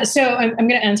 Yeah, so I'm going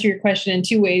to answer your question in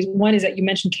 2 ways. One is that you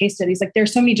mentioned case studies. Like,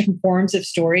 there's so many different forms of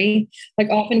story.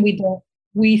 Like, often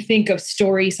we think of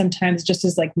story sometimes just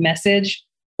as like message,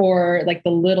 or like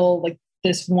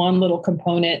this one little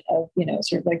component of,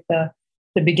 sort of like the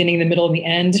beginning, the middle, and the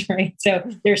end, right? So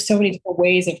there's so many different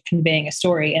ways of conveying a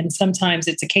story. And sometimes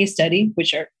it's a case study,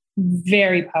 which are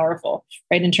very powerful,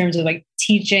 right? In terms of like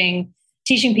teaching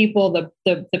people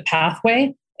the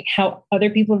pathway, like how other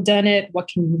people have done it, what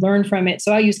can you learn from it?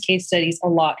 So I use case studies a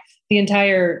lot. The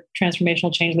entire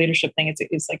transformational change leadership thing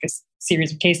is like a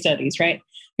series of case studies, right?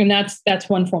 And that's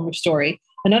one form of story.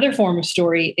 Another form of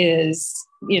story is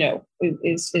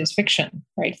fiction,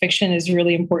 right? Fiction is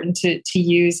really important to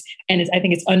use, and I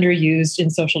think it's underused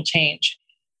in social change.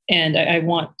 And I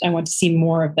want to see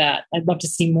more of that. I'd love to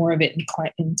see more of it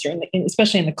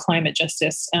especially in the climate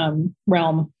justice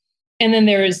realm. And then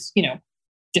there's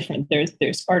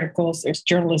there's articles, there's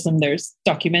journalism, there's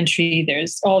documentary,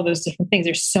 there's all those different things.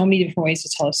 There's so many different ways to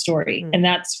tell a story. And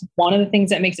that's one of the things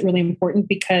that makes it really important,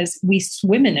 because we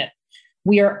swim in it.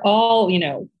 we are all,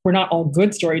 we're not all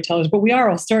good storytellers, but we are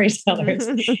all storytellers.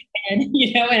 And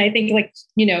I think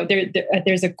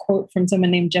there's a quote from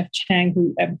someone named Jeff Chang,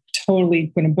 who I'm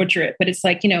totally going to butcher it, but it's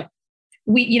like,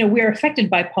 we are affected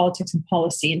by politics and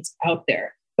policy, and it's out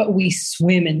there, but we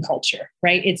swim in culture,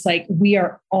 right? It's like we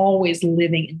are always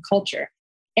living in culture,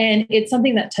 and it's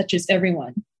something that touches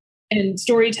everyone. And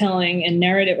storytelling and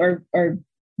narrative are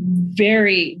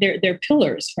very, they're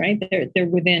pillars, right? They're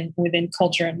within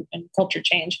culture and culture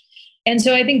change. And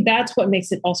so I think that's what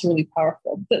makes it also really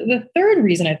powerful. The third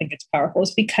reason I think it's powerful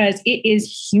is because it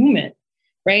is human,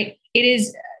 right? It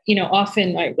is,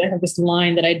 often I have this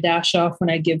line that I dash off when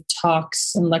I give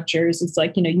talks and lectures. It's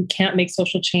like, you can't make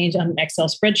social change on an Excel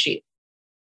spreadsheet.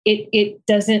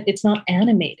 It's not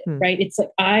animated, right? It's like,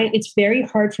 it's very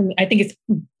hard for me. I think it's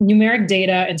numeric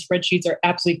data and spreadsheets are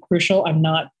absolutely crucial. I'm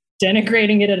not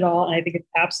denigrating it at all. And I think it's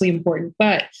absolutely important,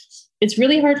 but it's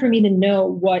really hard for me to know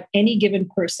what any given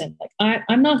person,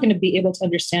 I'm not going to be able to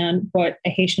understand what a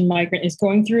Haitian migrant is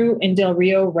going through in Del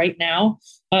Rio right now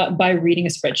by reading a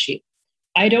spreadsheet.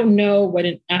 I don't know what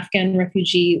an Afghan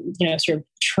refugee, sort of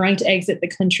trying to exit the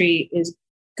country is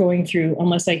going through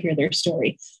unless I hear their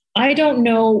story. I don't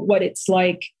know what it's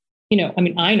like, I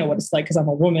know what it's like because I'm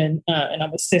a woman and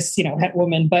I'm a cis, het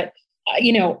woman, but,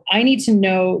 I need to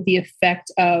know the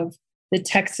effect of the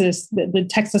Texas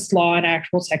law on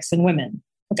actual Texan women.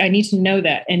 I need to know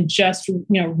that. And just,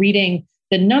 reading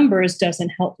the numbers doesn't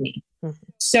help me. Mm-hmm.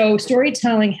 So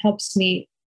storytelling helps me.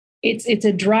 It's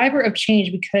a driver of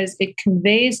change because it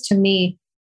conveys to me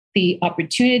the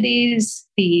opportunities,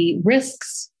 the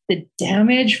risks, the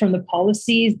damage from the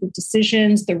policies, the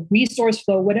decisions, the resource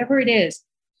flow, whatever it is,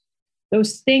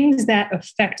 those things that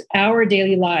affect our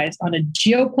daily lives on a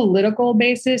geopolitical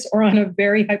basis or on a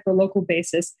very hyperlocal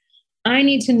basis. I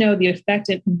need to know the effect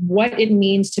of what it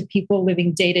means to people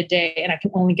living day to day. And I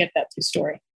can only get that through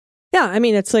story. Yeah, I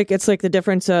mean, it's like the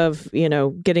difference of,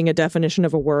 getting a definition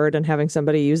of a word and having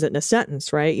somebody use it in a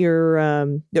sentence, right?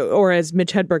 Or as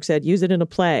Mitch Hedberg said, use it in a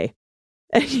play.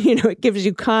 It gives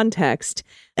you context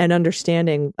and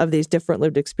understanding of these different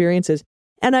lived experiences.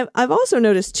 And I've also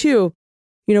noticed too,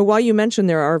 while you mentioned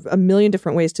there are a million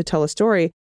different ways to tell a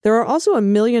story, there are also a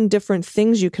million different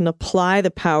things you can apply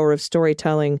the power of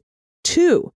storytelling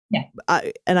to. Yeah.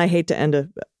 And I hate to end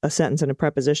a sentence in a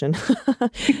preposition,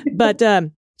 but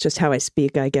just how I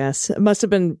speak, I guess. It must have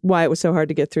been why it was so hard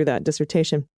to get through that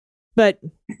dissertation. But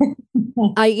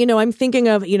I'm thinking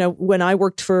of, when I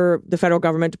worked for the federal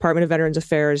government, Department of Veterans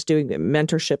Affairs, doing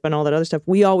mentorship and all that other stuff,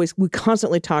 we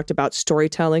constantly talked about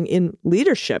storytelling in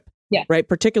leadership, right?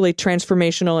 Particularly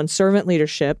transformational and servant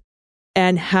leadership,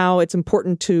 and how it's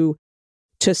important to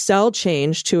sell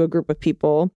change to a group of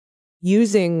people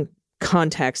using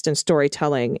context and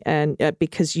storytelling. And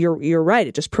because you're right,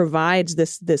 it just provides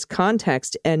this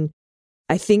context. And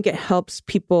I think it helps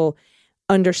people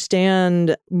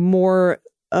understand more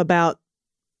about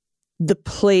the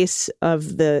place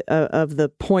of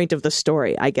the point of the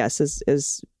story, I guess,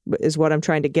 is what I'm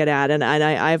trying to get at. And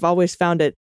I've always found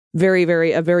it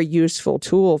a very useful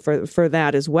tool for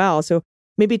that as well. So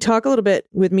maybe talk a little bit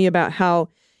with me about how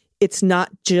it's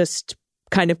not just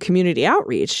kind of community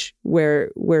outreach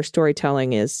where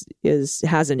storytelling has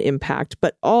an impact,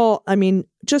 but run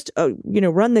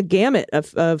the gamut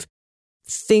of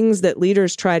things that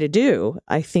leaders try to do.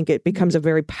 I think it becomes a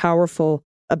very powerful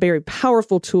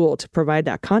tool to provide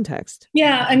that context.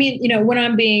 Yeah. I mean, when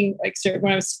I'm being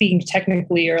when I'm speaking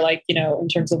technically or in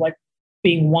terms of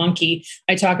being wonky,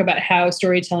 I talk about how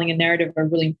storytelling and narrative are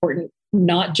really important,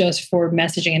 not just for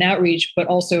messaging and outreach, but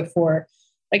also for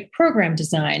program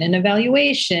design and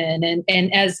evaluation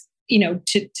and as,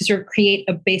 to sort of create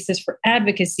a basis for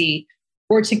advocacy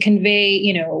or to convey,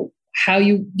 how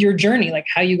your journey,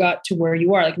 how you got to where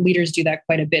you are. Leaders do that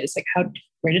quite a bit. It's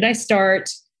where did I start?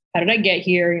 How did I get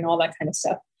here? All that kind of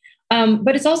stuff.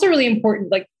 But it's also really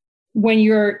important, when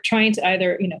you're trying to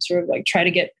either, try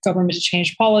to get government to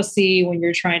change policy, when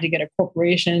you're trying to get a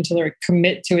corporation to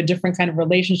commit to a different kind of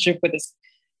relationship with its,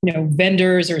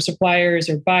 vendors or suppliers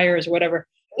or buyers or whatever,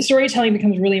 storytelling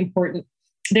becomes really important.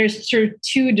 There's sort of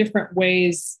two different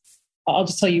ways. I'll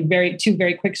just tell you two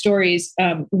very quick stories.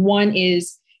 One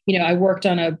is, I worked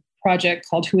on a project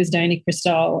called Who is Diane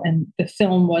Cristal, and the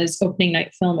film was opening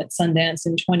night film at Sundance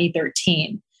in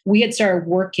 2013. We had started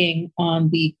working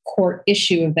on the court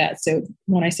issue of that. So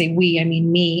when I say we, I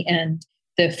mean me and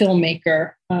the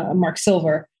filmmaker, Mark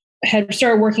Silver, had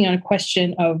started working on a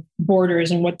question of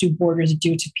borders and what do borders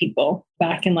do to people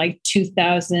back in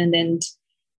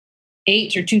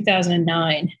 2008 or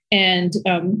 2009. And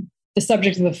the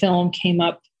subject of the film came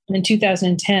up. In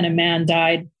 2010, a man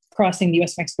died crossing the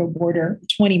US-Mexico border,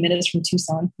 20 minutes from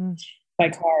Tucson by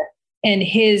car. And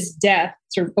his death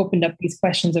sort of opened up these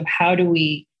questions of how do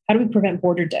we prevent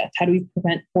border death? How do we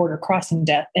prevent border crossing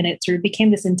death? And it sort of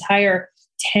became this entire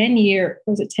 10-year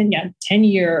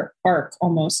arc,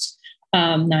 almost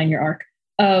 9-year arc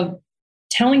of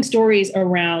telling stories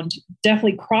around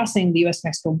definitely crossing the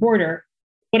US-Mexico border,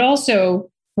 but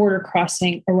also border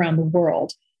crossing around the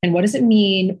world. And what does it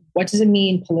mean? What does it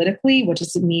mean politically? What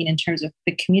does it mean in terms of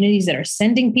the communities that are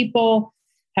sending people?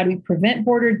 How do we prevent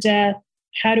border death?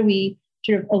 How do we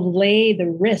sort of allay the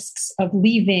risks of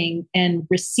leaving and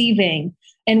receiving?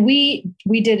 And we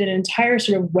did an entire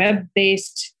sort of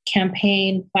web-based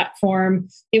campaign platform.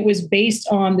 It was based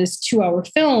on this 2-hour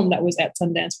film that was at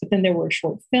Sundance, but then there were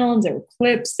short films, there were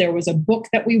clips, there was a book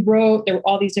that we wrote, there were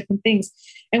all these different things.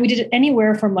 And we did it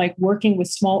anywhere from like working with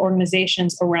small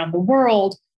organizations around the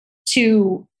world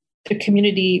to the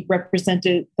community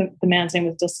represented, the man's name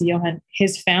was Dulce Johan,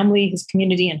 his family, his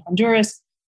community in Honduras,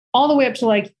 all the way up to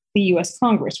like the US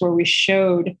Congress, where we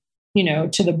showed,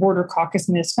 to the border caucus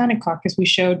and the Hispanic caucus, we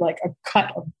showed like a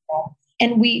cut of the wall.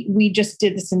 And we just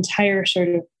did this entire sort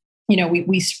of,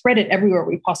 we spread it everywhere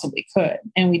we possibly could.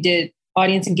 And we did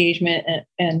audience engagement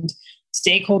and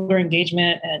stakeholder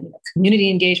engagement and community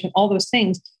engagement, all those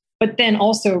things, but then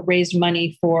also raised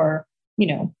money for,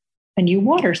 a new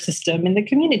water system in the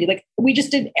community. Like we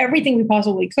just did everything we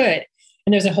possibly could.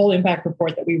 And there's a whole impact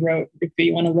report that we wrote, if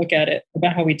you want to look at it,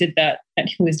 about how we did that at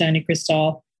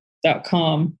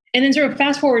whoisdinacrystal.com. And then sort of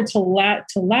fast forward to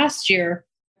last year,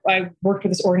 I worked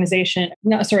with this organization,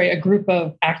 a group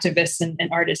of activists and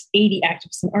artists, 80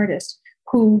 activists and artists,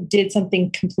 who did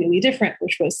something completely different,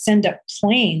 which was send up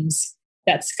planes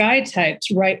that sky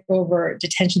typed right over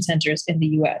detention centers in the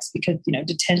US, because,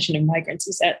 detention of migrants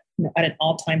is at an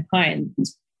all-time high in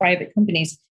these private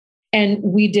companies. And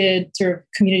we did sort of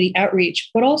community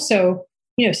outreach, but also,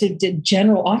 did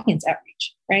general audience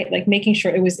outreach, right? Like making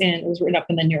sure it was written up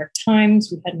in the New York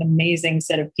Times. We had an amazing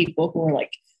set of people who were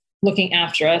like looking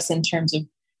after us in terms of,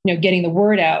 getting the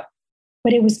word out.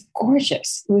 But it was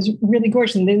gorgeous. It was really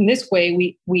gorgeous. And in this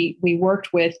way, we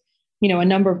worked with, a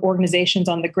number of organizations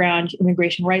on the ground,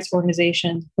 immigration rights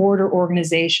organizations, border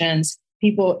organizations,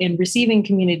 people in receiving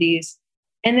communities,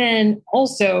 and then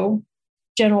also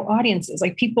general audiences,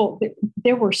 like people.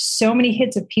 There were so many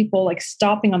hits of people like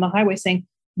stopping on the highway saying,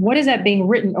 what is that being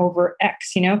written over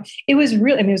X? It was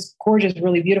really, it was gorgeous,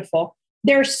 really beautiful.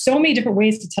 There are so many different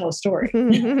ways to tell a story.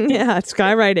 Yeah, it's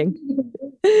skywriting.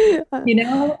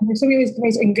 There's so many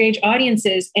ways to engage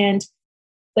audiences. And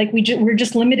like we're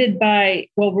just limited by,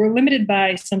 we're limited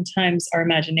by sometimes our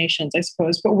imaginations, I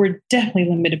suppose, but we're definitely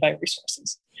limited by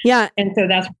resources. Yeah. And so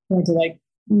that's going to like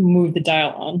move the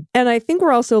dial on. And I think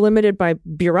we're also limited by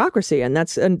bureaucracy. And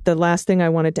that's the last thing I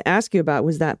wanted to ask you about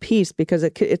was that piece, because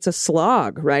it's a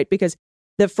slog, right? Because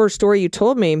the first story you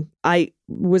told me, I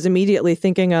was immediately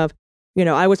thinking of,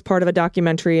 I was part of a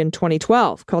documentary in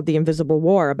 2012 called The Invisible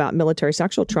War about military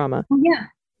sexual trauma. Oh, yeah.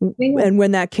 And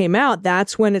when that came out,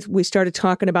 that's when we started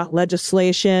talking about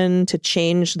legislation to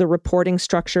change the reporting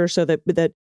structure so that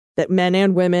men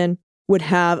and women would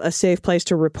have a safe place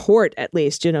to report, at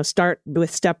least, start with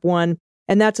step one.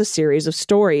 And that's a series of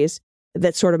stories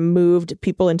that sort of moved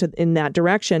people in that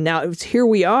direction. Now, here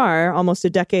we are almost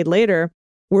a decade later.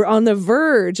 We're on the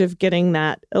verge of getting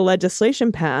that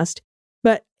legislation passed.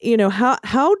 But,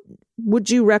 how would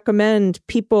you recommend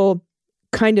people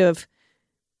kind of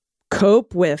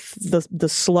cope with the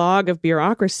slog of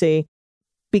bureaucracy?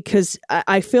 Because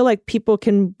I feel like people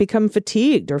can become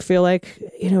fatigued or feel like,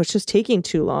 it's just taking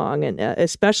too long. And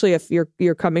especially if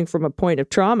you're coming from a point of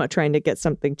trauma, trying to get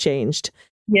something changed.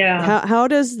 Yeah. How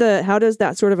does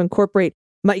that sort of incorporate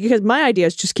because my idea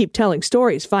is just keep telling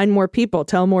stories, find more people,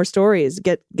 tell more stories,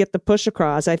 get the push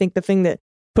across. I think the thing that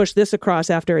pushed this across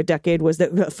after a decade was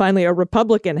that finally a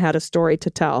Republican had a story to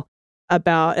tell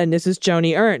about, and this is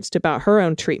Joni Ernst, about her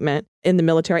own treatment in the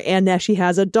military. And now she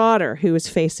has a daughter who is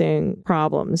facing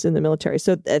problems in the military.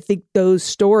 So I think those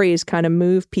stories kind of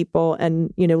move people.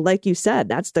 And, like you said,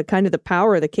 that's the kind of the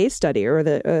power of the case study or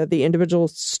the individual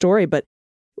story. But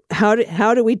how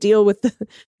do we deal with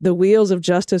the wheels of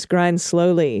justice grind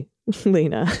slowly,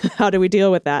 Lina? How do we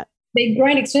deal with that? They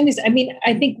grind extremely. I mean,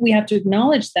 I think we have to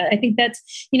acknowledge that. I think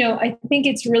that's, I think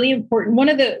it's really important. One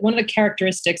of the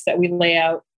characteristics that we lay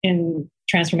out in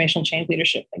transformational change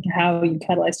leadership, like how you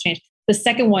catalyze change. The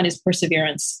second one is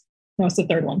perseverance. No, it's the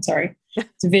third one. Sorry.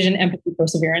 It's vision, empathy,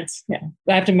 perseverance. Yeah.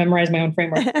 I have to memorize my own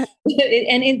framework.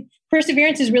 and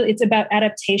perseverance is really, it's about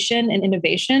adaptation and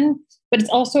innovation, but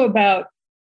it's also about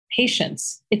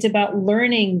patience. It's about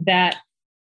learning that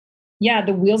yeah,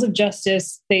 the wheels of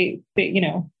justice, they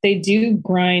do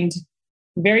grind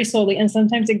very slowly, and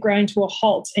sometimes they grind to a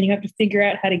halt, and you have to figure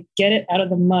out how to get it out of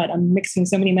the mud. I'm mixing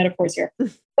so many metaphors here,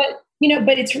 but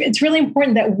it's really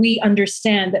important that we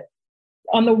understand that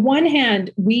on the one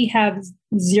hand, we have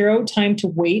zero time to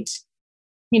wait.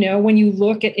 When you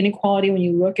look at inequality, when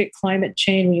you look at climate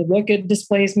change, when you look at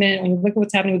displacement, when you look at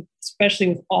what's happening, especially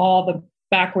with all the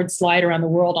backward slide around the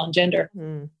world on gender,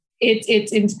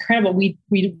 it's incredible. We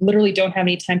literally don't have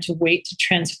any time to wait to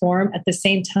transform. At the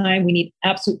same time, we need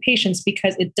absolute patience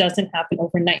because it doesn't happen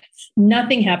overnight.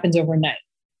 Nothing happens overnight.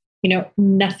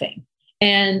 Nothing.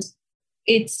 And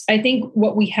I think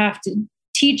what we have to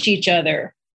teach each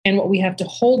other and what we have to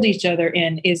hold each other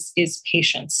in is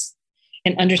patience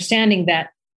and understanding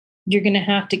that you're going to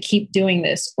have to keep doing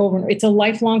this over. It's a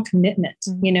lifelong commitment,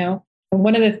 And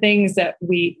one of the things that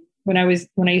when I used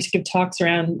to give talks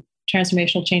around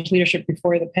transformational change leadership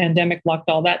before the pandemic locked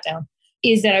all that down,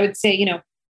 is that I would say,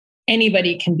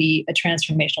 anybody can be a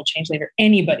transformational change leader,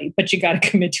 anybody, but you got to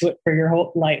commit to it for your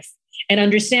whole life and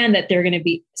understand that they're going to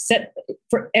be set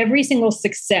for every single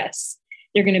success.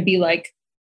 They're going to be like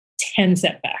 10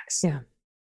 setbacks. Yeah.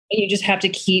 And you just have to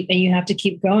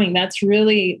keep going. That's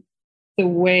really the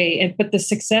way. But the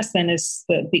success then is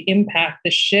the impact,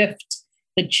 the shift,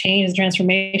 the change, the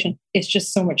transformation. It's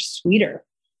just so much sweeter.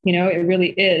 It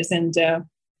really is. And,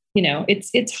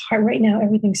 it's hard right now.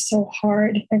 Everything's so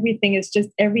hard. Everything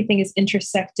is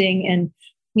intersecting. And,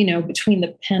 between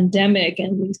the pandemic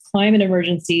and these climate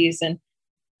emergencies and,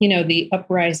 the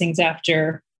uprisings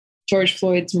after George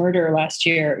Floyd's murder last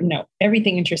year,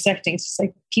 everything intersecting. It's just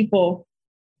like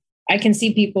I can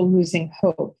see people losing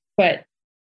hope, but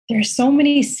there's so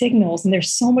many signals and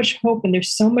there's so much hope and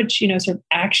there's so much, sort of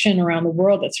action around the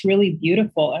world that's really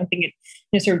beautiful. I think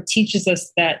it sort of teaches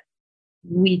us that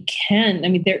we can. I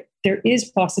mean, there is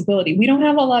possibility. We don't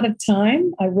have a lot of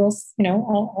time. I will,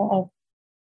 I'll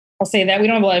say that we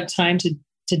don't have a lot of time to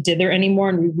dither anymore,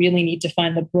 and we really need to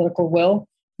find the political will.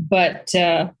 But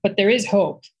there is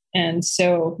hope, and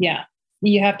so yeah,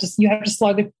 you have to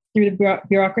slog through the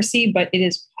bureaucracy, but it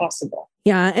is possible.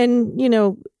 Yeah, and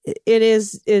it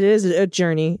is a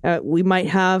journey. We might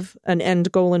have an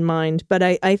end goal in mind, but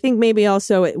I think maybe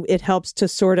also it helps to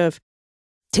sort of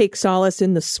take solace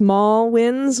in the small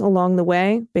wins along the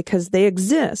way, because they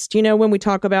exist. When we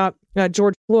talk about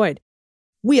George Floyd,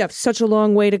 we have such a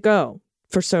long way to go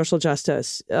for social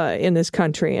justice in this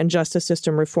country, and justice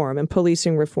system reform and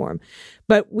policing reform.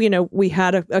 But, we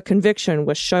had a conviction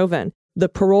with Chauvin. The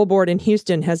parole board in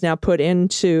Houston has now put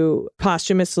into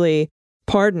posthumously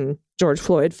pardon George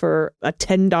Floyd for a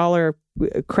 $10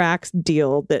 crack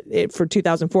deal for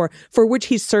 2004, for which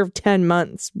he served 10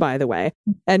 months, by the way.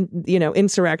 And,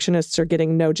 insurrectionists are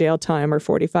getting no jail time or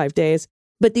 45 days.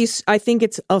 But I think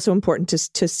it's also important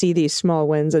to see these small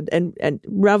wins and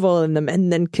revel in them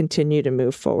and then continue to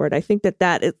move forward. I think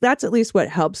that's at least what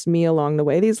helps me along the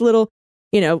way. These little,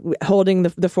 holding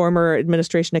the former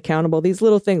administration accountable, these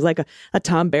little things like a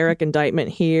Tom Barrack indictment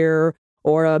here,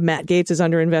 or Matt Gaetz is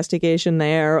under investigation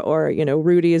there, or,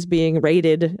 Rudy is being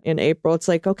raided in April. It's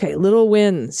like, okay, little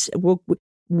wins. We'll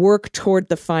work toward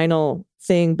the final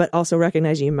thing, but also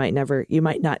recognize you might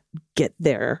not get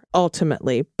there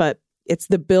ultimately, but it's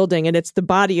the building and it's the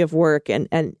body of work, and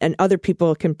other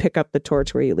people can pick up the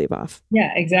torch where you leave off.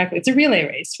 Yeah, exactly. It's a relay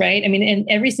race, right? I mean, and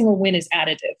every single win is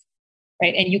additive,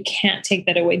 right? And you can't take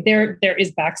that away. There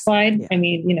is backslide. Yeah. I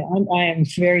mean, I am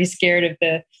very scared of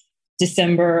the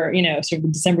December, sort of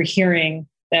the December hearing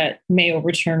that may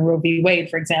overturn Roe v. Wade,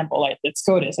 for example, like it's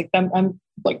SCOTUS. Like I'm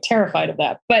like terrified of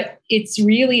that. But it's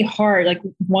really hard. Like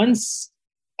once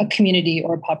a community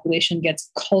or a population gets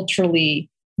culturally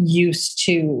used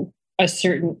to a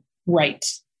certain right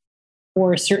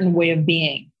or a certain way of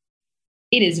being,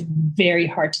 it is very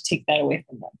hard to take that away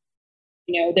from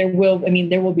them. There will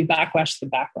be backlash to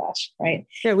the backlash, right?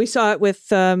 Yeah, we saw it with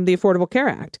the Affordable Care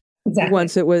Act. Exactly.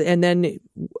 Once it was, and then,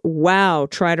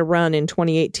 try to run in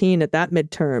 2018 at that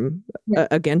midterm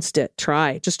against it.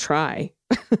 Just try.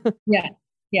 Yeah.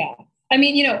 I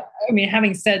mean,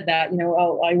 having said that,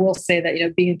 I will say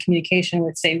that, being in communication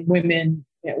with, say, women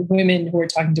who are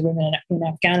talking to women in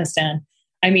Afghanistan,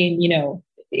 I mean,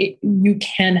 you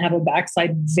can have a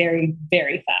backslide very,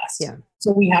 very fast. Yeah.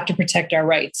 So we have to protect our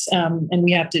rights, and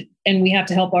we have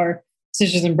to help our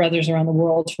sisters and brothers around the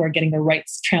world who are getting their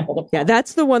rights trampled upon. Yeah,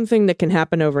 that's the one thing that can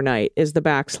happen overnight is the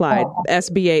backslide.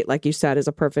 SB 8, like you said, is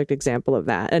a perfect example of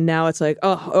that. And now it's like,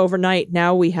 overnight,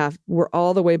 now we're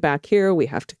all the way back here. We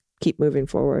have to keep moving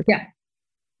forward.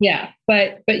 Yeah.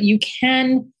 But you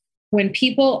can, when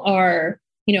people are,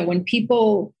 when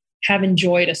people have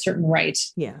enjoyed a certain right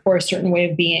or a certain way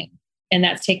of being, and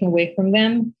that's taken away from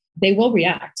them, they will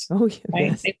react. Oh, yeah.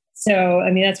 Right? Yes. So, I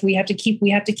mean, we have to keep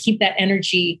that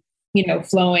energy,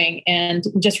 flowing, and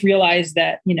just realize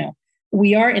that,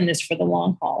 we are in this for the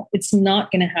long haul. It's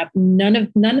not going to happen. None of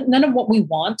what we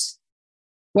want,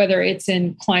 whether it's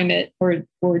in climate or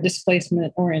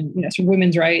displacement or in, sort of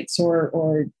women's rights or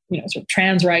sort of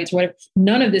trans rights, whatever,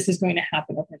 none of this is going to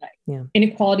happen overnight. Yeah.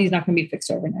 Inequality is not going to be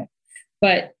fixed overnight.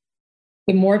 But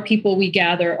the more people we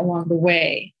gather along the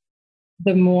way,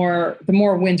 the more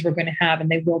wins we're going to have, and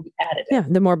they will be added. Yeah,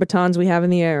 the more batons we have in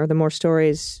the air, the more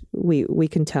stories we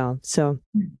can tell. So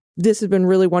this has been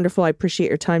really wonderful. I appreciate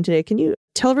your time today. Can you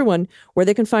tell everyone where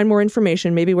they can find more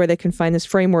information, maybe where they can find this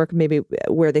framework, maybe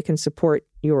where they can support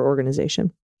your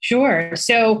organization? Sure.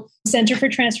 So Center for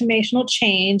Transformational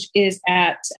Change is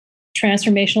at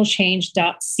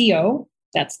transformationalchange.co.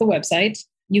 That's the website.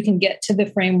 You can get to the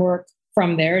framework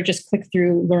from there. Just click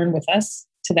through Learn With Us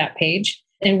to that page.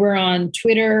 And we're on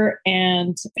Twitter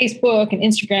and Facebook and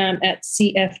Instagram at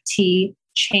CFT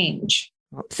Change.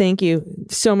 Well, thank you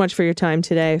so much for your time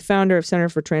today. Founder of Center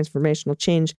for Transformational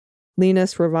Change, Lina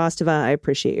Srivastava, I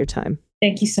appreciate your time.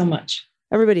 Thank you so much.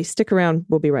 Everybody, stick around.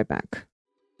 We'll be right back.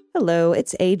 Hello,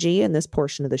 it's AG, and this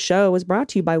portion of the show is brought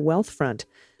to you by Wealthfront.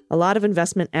 A lot of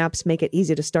investment apps make it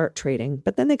easy to start trading,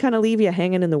 but then they kind of leave you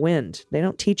hanging in the wind. They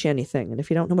don't teach you anything, and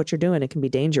if you don't know what you're doing, it can be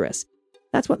dangerous.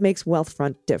 That's what makes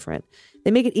Wealthfront different.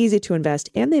 They make it easy to invest,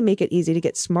 and they make it easy to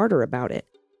get smarter about it.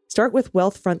 Start with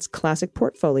Wealthfront's classic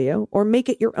portfolio, or make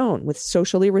it your own with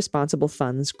socially responsible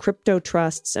funds, crypto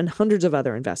trusts, and hundreds of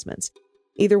other investments.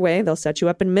 Either way, they'll set you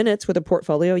up in minutes with a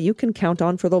portfolio you can count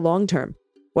on for the long term.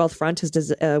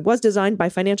 Wealthfront was designed by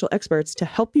financial experts to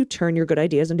help you turn your good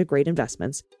ideas into great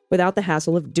investments without the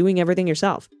hassle of doing everything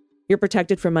yourself. You're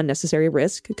protected from unnecessary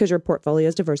risk because your portfolio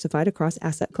is diversified across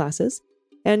asset classes.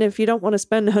 And if you don't want to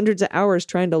spend hundreds of hours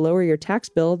trying to lower your tax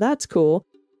bill, that's cool.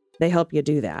 They help you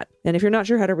do that. And if you're not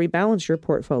sure how to rebalance your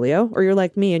portfolio, or you're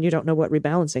like me and you don't know what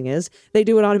rebalancing is, they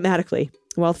do it automatically.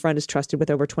 Wealthfront is trusted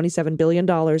with over $27 billion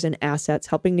in assets,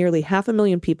 helping nearly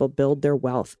 500,000 people build their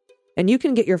wealth. And you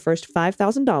can get your first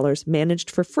 $5,000 managed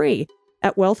for free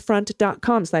at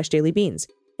wealthfront.com/dailybeans.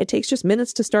 It takes just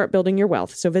minutes to start building your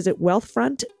wealth. So visit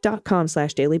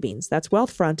wealthfront.com/dailybeans. That's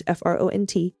wealthfront,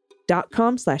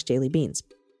 FRONT.com/dailybeans.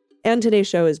 And today's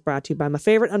show is brought to you by my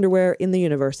favorite underwear in the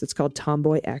universe. It's called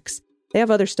Tomboy X. They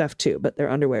have other stuff too, but their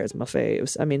underwear is my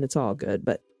faves. I mean, it's all good,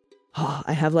 but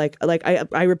I have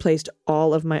I replaced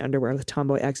all of my underwear with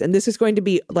Tomboy X. And this is going to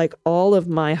be like all of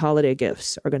my holiday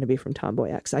gifts are going to be from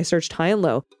Tomboy X. I searched high and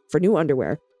low for new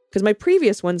underwear because my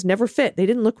previous ones never fit. They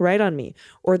didn't look right on me.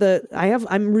 Or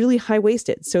I'm really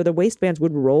high-waisted, so the waistbands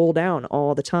would roll down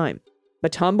all the time.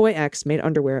 But Tomboy X made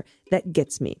underwear that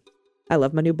gets me. I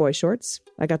love my new boy shorts.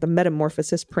 I got the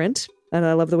Metamorphosis print, and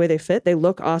I love the way they fit. They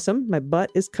look awesome. My butt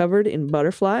is covered in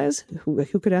butterflies.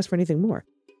 Who could ask for anything more?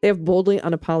 They have boldly,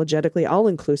 unapologetically,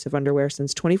 all-inclusive underwear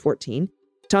since 2014.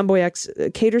 Tomboy X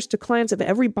caters to clients of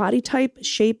every body type,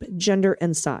 shape, gender,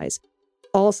 and size.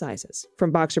 All sizes,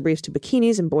 from boxer briefs to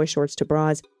bikinis and boy shorts to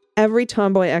bras. Every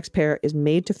Tomboy X pair is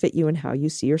made to fit you and how you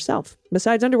see yourself.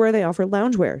 Besides underwear, they offer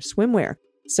loungewear, swimwear,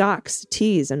 socks,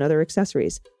 tees, and other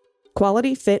accessories.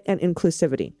 Quality, fit, and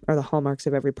inclusivity are the hallmarks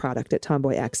of every product at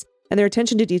Tomboy X. And their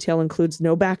attention to detail includes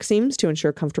no back seams to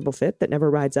ensure comfortable fit that never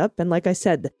rides up. And like I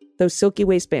said, those silky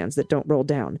waistbands that don't roll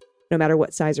down, no matter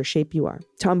what size or shape you are.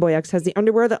 Tomboy X has the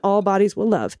underwear that all bodies will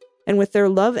love. And with their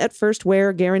love at first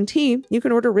wear guarantee, you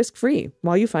can order risk-free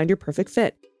while you find your perfect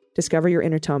fit. Discover your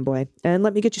inner tomboy. And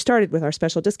let me get you started with our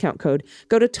special discount code.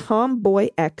 Go to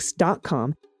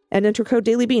tomboyx.com and enter code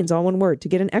DailyBeans, all one word, to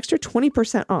get an extra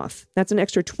 20% off. That's an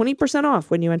extra 20% off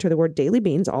when you enter the word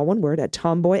DailyBeans, all one word, at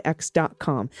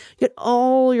tomboyx.com. Get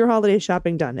all your holiday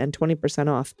shopping done and 20%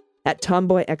 off at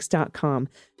tomboyx.com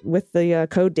with the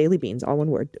code DailyBeans, all one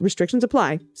word. Restrictions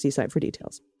apply. See site for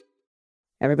details.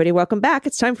 Everybody, welcome back.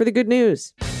 It's time for the good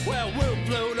news. Well, we'll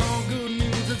float on. Good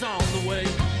news is on the way.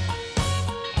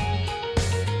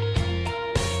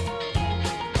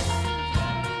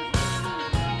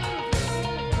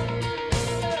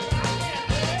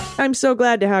 I'm so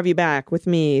glad to have you back with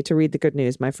me to read the good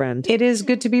news, my friend. It is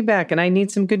good to be back, and I need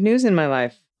some good news in my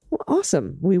life. Well,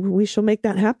 awesome. We shall make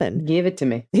that happen. Give it to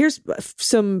me. Here's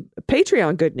some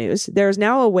Patreon good news. There's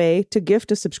now a way to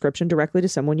gift a subscription directly to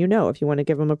someone you know if you want to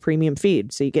give them a premium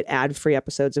feed. So you get ad-free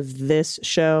episodes of this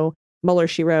show, Mueller,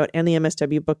 She Wrote, and the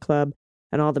MSW Book Club,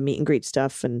 and all the meet and greet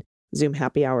stuff and Zoom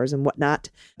happy hours and whatnot.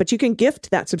 But you can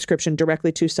gift that subscription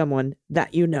directly to someone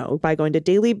that you know by going to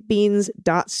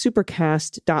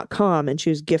dailybeans.supercast.com and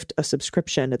choose gift a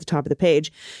subscription at the top of the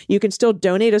page. You can still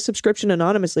donate a subscription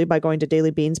anonymously by going to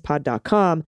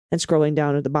dailybeanspod.com. and scrolling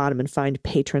down at the bottom and find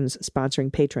patrons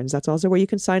sponsoring patrons. That's also where you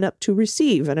can sign up to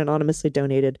receive an anonymously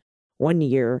donated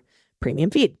 1-year premium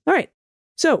feed. All right.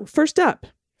 So first up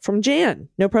from Jan,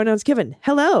 no pronouns given.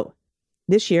 Hello.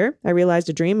 This year, I realized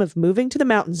a dream of moving to the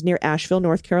mountains near Asheville,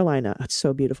 North Carolina. It's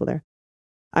so beautiful there.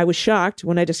 I was shocked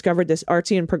when I discovered this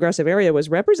artsy and progressive area was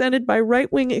represented by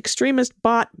right-wing extremist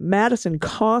bot Madison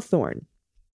Cawthorn.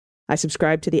 I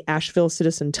subscribed to the Asheville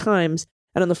Citizen-Times,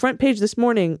 and on the front page this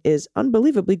morning is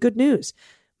unbelievably good news.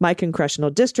 My congressional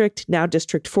district, now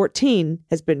District 14,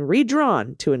 has been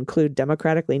redrawn to include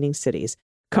Democratic-leaning cities.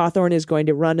 Cawthorn is going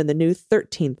to run in the new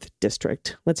 13th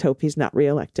district. Let's hope he's not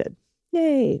reelected.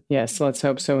 Yay. Yes, let's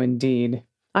hope so indeed.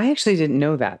 I actually didn't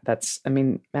know that.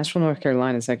 Asheville, North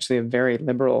Carolina is actually a very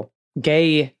liberal,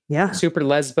 gay, super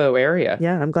lesbo area.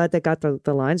 Yeah, I'm glad they got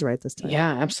the lines right this time.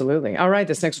 Yeah, absolutely. All right,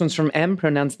 this next one's from M,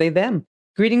 pronouns they, them.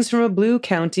 Greetings from a blue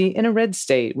county in a red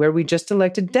state where we just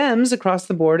elected Dems across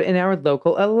the board in our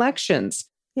local elections.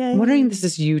 Yay. I'm wondering if this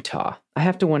is Utah. I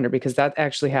have to wonder because that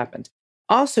actually happened.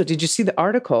 Also, did you see the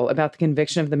article about the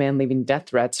conviction of the man leaving death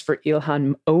threats for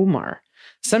Ilhan Omar?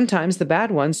 Sometimes the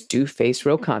bad ones do face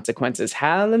real consequences.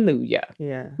 Hallelujah.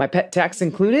 Yeah. My pet tax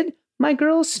included, my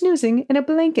girl snoozing in a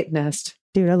blanket nest.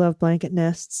 Dude, I love blanket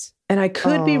nests. And I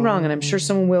could be wrong, and I'm sure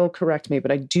someone will correct me,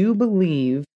 but I do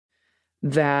believe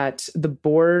that the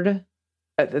board,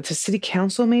 the city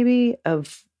council maybe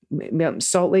of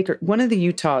Salt Lake or one of the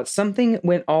Utah, something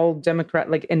went all Democrat,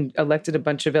 and elected a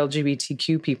bunch of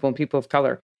LGBTQ people and people of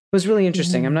color. It was really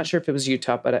interesting. I'm not sure if it was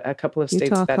Utah, but a couple of states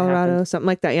Utah, that Colorado, happened. something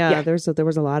like that. Yeah. There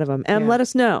was a lot of them. And let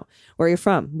us know where you're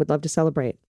from. Would love to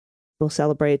celebrate. We'll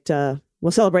celebrate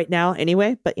now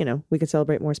anyway, but we can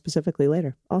celebrate more specifically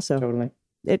later. Also, Totally.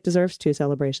 It deserves 2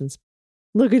 celebrations.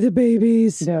 Look at the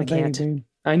babies. Yeah, I can't. baby.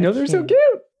 I know they're so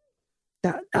cute.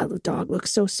 That dog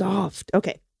looks so soft.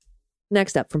 Okay.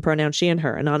 Next up from pronouns she and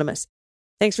her, anonymous.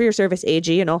 Thanks for your service,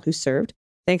 AG, and all who served.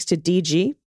 Thanks to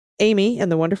DG, Amy,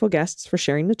 and the wonderful guests for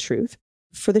sharing the truth.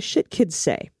 For the shit kids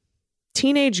say.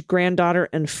 Teenage granddaughter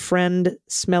and friend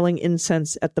smelling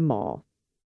incense at the mall.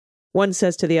 One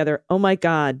says to the other, "Oh my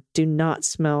God, do not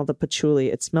smell the patchouli.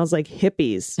 It smells like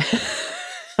hippies."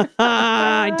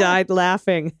 I died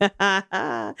laughing.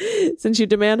 Since you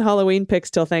demand Halloween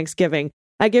pics till Thanksgiving,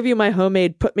 I give you my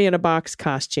homemade put me in a box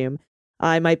costume.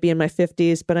 I might be in my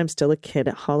 50s, but I'm still a kid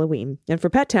at Halloween. And for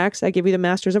pet tax, I give you the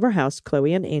masters of our house,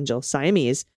 Chloe and Angel,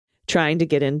 Siamese, trying to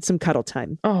get in some cuddle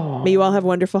time. Oh, May you all have a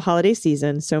wonderful holiday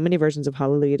season. So many versions of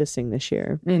Hallelujah to sing this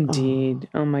year. indeed.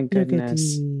 Oh my Look at goodness.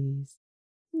 these.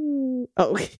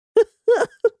 Oh,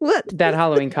 what? That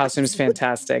Halloween costume is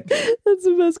fantastic. That's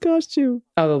the best costume.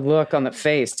 Oh, the look on the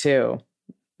face too.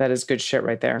 That is good shit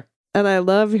right there. And I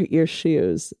love your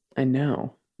shoes. I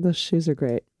know. Those shoes are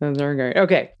great. Those are great.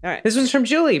 Okay. All right. This one's from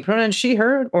Julie. Pronouns she,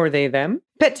 her, or they, them.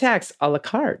 Pet tax a la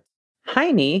carte.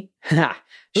 Heine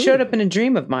showed up in a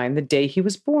dream of mine the day he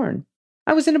was born.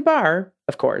 I was in a bar,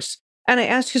 of course, and I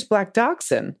asked whose black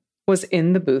dachshund was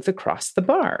in the booth across the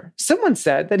bar. Someone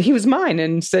said that he was mine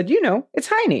and said,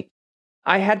 it's Heine.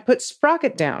 I had put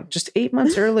Sprocket down just 8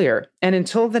 months earlier, and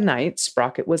until the night,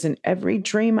 Sprocket was in every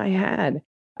dream I had.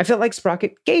 I felt like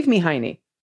Sprocket gave me Heine.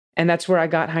 And that's where I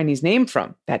got Heine's name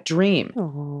from, that dream.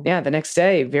 Aww. Yeah, the next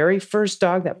day, very first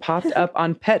dog that popped up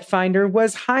on Pet Finder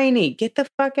was Heine. Get the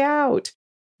fuck out.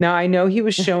 Now, I know he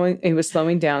was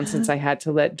slowing down since I had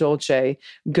to let Dolce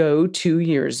go 2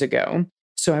 years ago.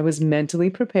 So I was mentally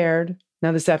prepared.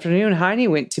 Now, this afternoon,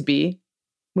 Heine went to be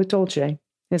with Dolce,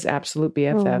 his absolute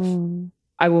BFF. Aww.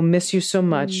 I will miss you so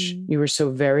much. You were so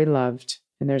very loved.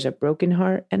 And there's a broken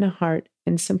heart and a heart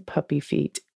and some puppy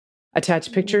feet.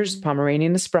 Attached pictures,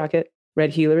 Pomeranian is Sprocket, Red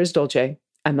Heeler is Dolce,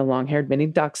 and the long-haired mini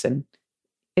dachshund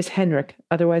is Henrik,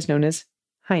 otherwise known as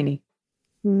Heine.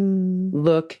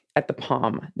 Look at the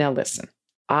Pom. Now listen,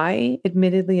 I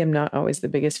admittedly am not always the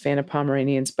biggest fan of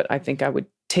Pomeranians, but I think I would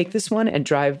take this one and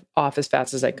drive off as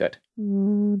fast as I could.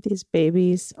 These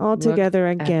babies all together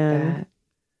again.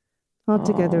 All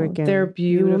together again. They're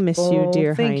beautiful. We will miss you,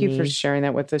 dear Thank you Heine. for sharing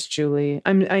that with us, Julie.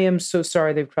 I am so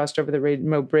sorry they've crossed over the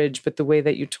Rainbow Bridge, but the way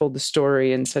that you told the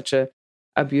story in such a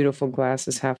beautiful glass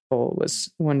is half full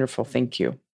was wonderful. Thank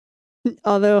you.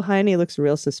 Although Heine looks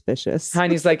real suspicious.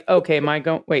 Heine's like, okay,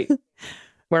 wait,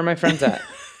 where are my friends at?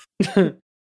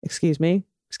 Excuse me?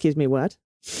 Excuse me, what?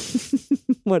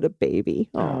 What a baby.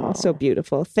 Oh, so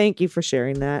beautiful. Thank you for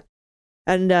sharing that.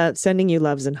 And sending you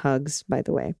loves and hugs, by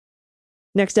the way.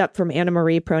 Next up from Anna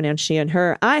Marie, pronouns she and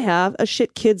her. I have a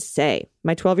shit kids say.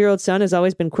 My 12-year-old son has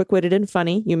always been quick-witted and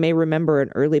funny. You may remember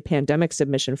an early pandemic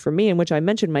submission from me in which I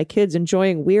mentioned my kids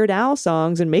enjoying Weird Al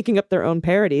songs and making up their own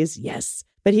parodies. Yes.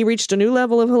 But he reached a new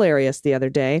level of hilarious the other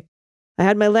day. I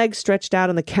had my legs stretched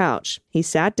out on the couch. He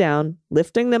sat down,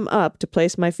 lifting them up to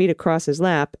place my feet across his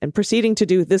lap and proceeding to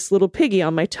do this little piggy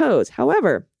on my toes.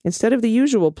 However, instead of the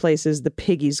usual places the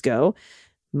piggies go,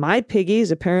 my piggies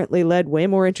apparently led way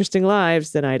more interesting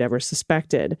lives than I'd ever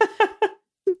suspected.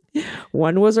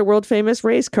 One was a world-famous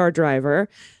race car driver.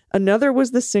 Another was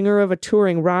the singer of a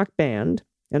touring rock band.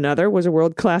 Another was a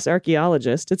world-class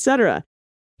archaeologist, etc.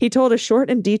 He told a short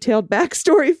and detailed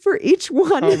backstory for each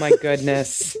one. Oh, my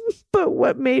goodness. But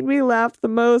what made me laugh the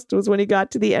most was when he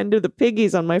got to the end of the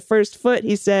piggies on my first foot,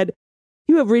 he said,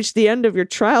 "You have reached the end of your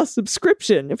trial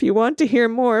subscription. If you want to hear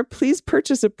more, please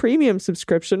purchase a premium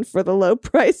subscription for the low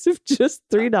price of just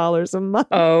 $3 a month."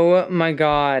 Oh, my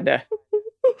God.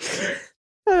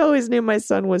 I always knew my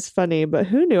son was funny, but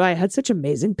who knew I had such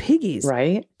amazing piggies?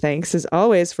 Right? Thanks as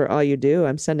always for all you do.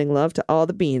 I'm sending love to all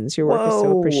the beans. Your work is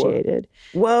so appreciated.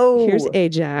 Whoa. Here's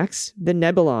Ajax, the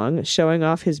Nebulong, showing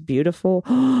off his beautiful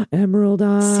emerald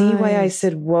eyes. See why I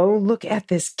said, whoa, look at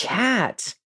this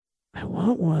cat. I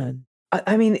want one.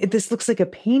 I mean, this looks like a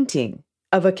painting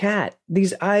of a cat.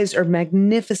 These eyes are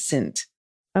magnificent.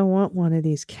 I want one of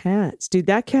these cats. Dude,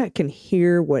 that cat can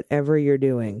hear whatever you're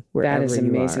doing, wherever That is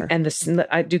amazing.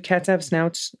 And do cats have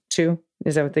snouts too?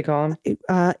 Is that what they call them?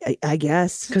 I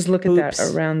guess. Because look at that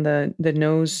around the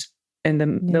nose and the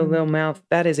little mouth.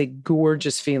 That is a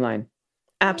gorgeous feline.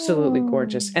 Absolutely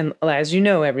gorgeous. And as you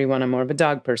know, everyone, I'm more of a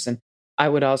dog person. I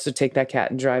would also take that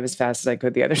cat and drive as fast as I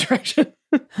could the other direction.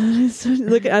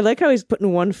 Look, I like how he's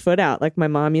putting one foot out, like my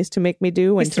mom used to make me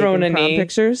do when taking prom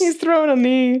pictures. He's throwing a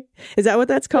knee. Is that what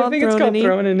that's called? I think it's called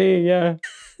throwing a knee. Yeah.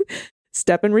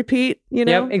 Step and repeat. You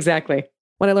know. Yep. Exactly.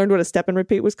 When I learned what a step and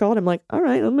repeat was called, I'm like, all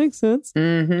right, that makes sense.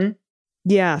 Mm-hmm.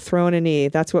 Yeah, throwing a knee.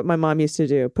 That's what my mom used to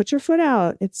do. Put your foot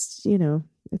out. It's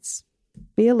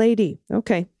be a lady.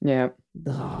 Okay. Yeah.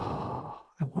 Oh,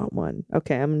 I want one.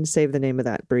 Okay, I'm going to save the name of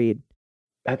that breed.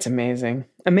 That's amazing.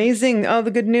 Amazing. Oh,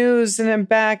 the good news. And I'm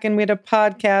back and we had a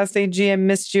podcast. AG, I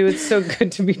missed you. It's so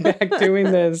good to be back doing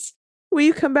this. Will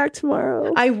you come back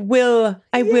tomorrow? I will.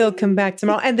 I will come back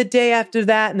tomorrow. And the day after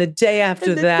that, and the day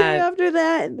after that. The day after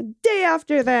that, and the day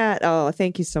after that. Oh,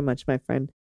 thank you so much, my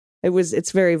friend.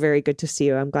 It's very, very good to see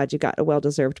you. I'm glad you got a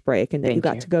well-deserved break and that you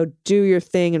got to go do your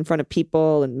thing in front of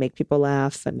people and make people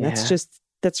laugh. And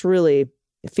that's really,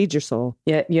 it feeds your soul.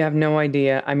 Yeah, you have no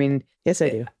idea. I mean, yes, I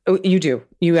do. Oh, you do.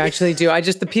 You actually do.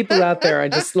 The people out there, I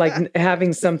just like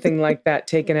having something like that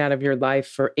taken out of your life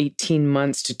for 18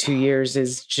 months to 2 years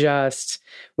is just,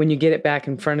 when you get it back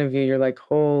in front of you, you're like,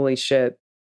 holy shit.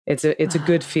 It's a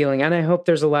good feeling. And I hope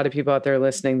there's a lot of people out there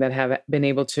listening that have been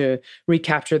able to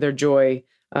recapture their joy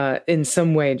in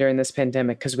some way during this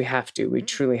pandemic, because we have to. We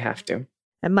truly have to.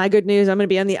 And my good news, I'm going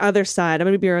to be on the other side. I'm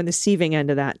going to be on the receiving end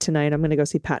of that tonight. I'm going to go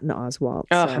see Patton Oswalt.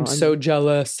 Oh, I'm so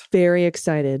jealous. Very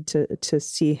excited to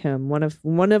see him. One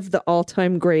of the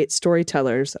all-time great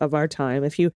storytellers of our time.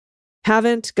 If you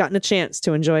haven't gotten a chance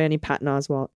to enjoy any Patton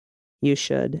Oswalt, you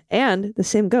should. And the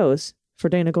same goes for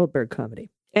Dana Goldberg comedy.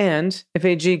 And if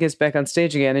AG gets back on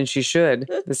stage again, and she should,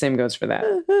 the same goes for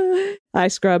that. I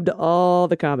scrubbed all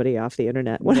the comedy off the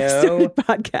internet when I started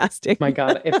podcasting. My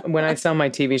God. When I sell my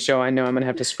TV show, I know I'm going to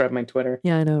have to scrub my Twitter.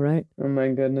 Yeah, I know, right? Oh, my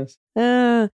goodness.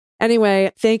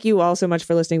 Anyway, thank you all so much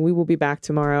for listening. We will be back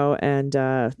tomorrow, and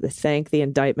thank the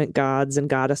indictment gods and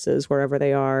goddesses wherever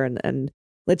they are. And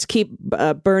let's keep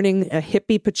burning a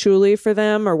hippie patchouli for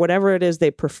them, or whatever it is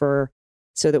they prefer,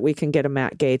 so that we can get a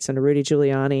Matt Gaetz and a Rudy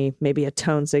Giuliani, maybe a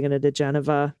Tone singing a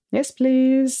DeGeneva. Yes,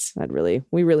 please.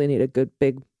 We really need a good,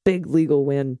 big legal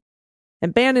win.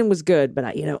 And Bannon was good,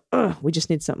 but we just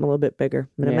need something a little bit bigger.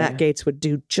 And a Matt Gaetz would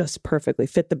do just perfectly,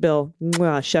 fit the bill.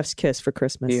 Mwah, chef's kiss for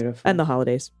Christmas. Beautiful. And the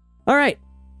holidays. All right,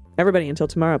 everybody, until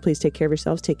tomorrow, please take care of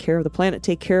yourselves, take care of the planet,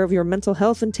 take care of your mental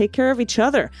health, and take care of each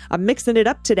other. I'm mixing it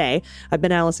up today. I've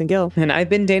been Allison Gill. And I've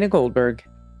been Dana Goldberg.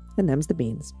 And them's the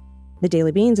beans. The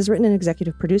Daily Beans is written and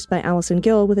executive produced by Allison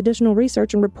Gill, with additional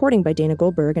research and reporting by Dana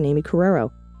Goldberg and Amy Carrero.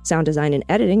 Sound design and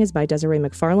editing is by Desiree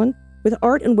McFarlane, with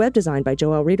art and web design by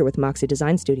Joelle Reeder with Moxie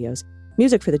Design Studios.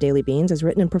 Music for The Daily Beans is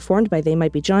written and performed by They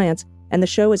Might Be Giants, and the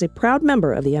show is a proud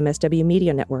member of the MSW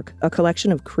Media Network, a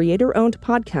collection of creator-owned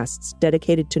podcasts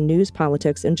dedicated to news,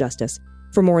 politics, and justice.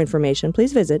 For more information,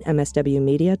 please visit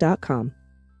mswmedia.com.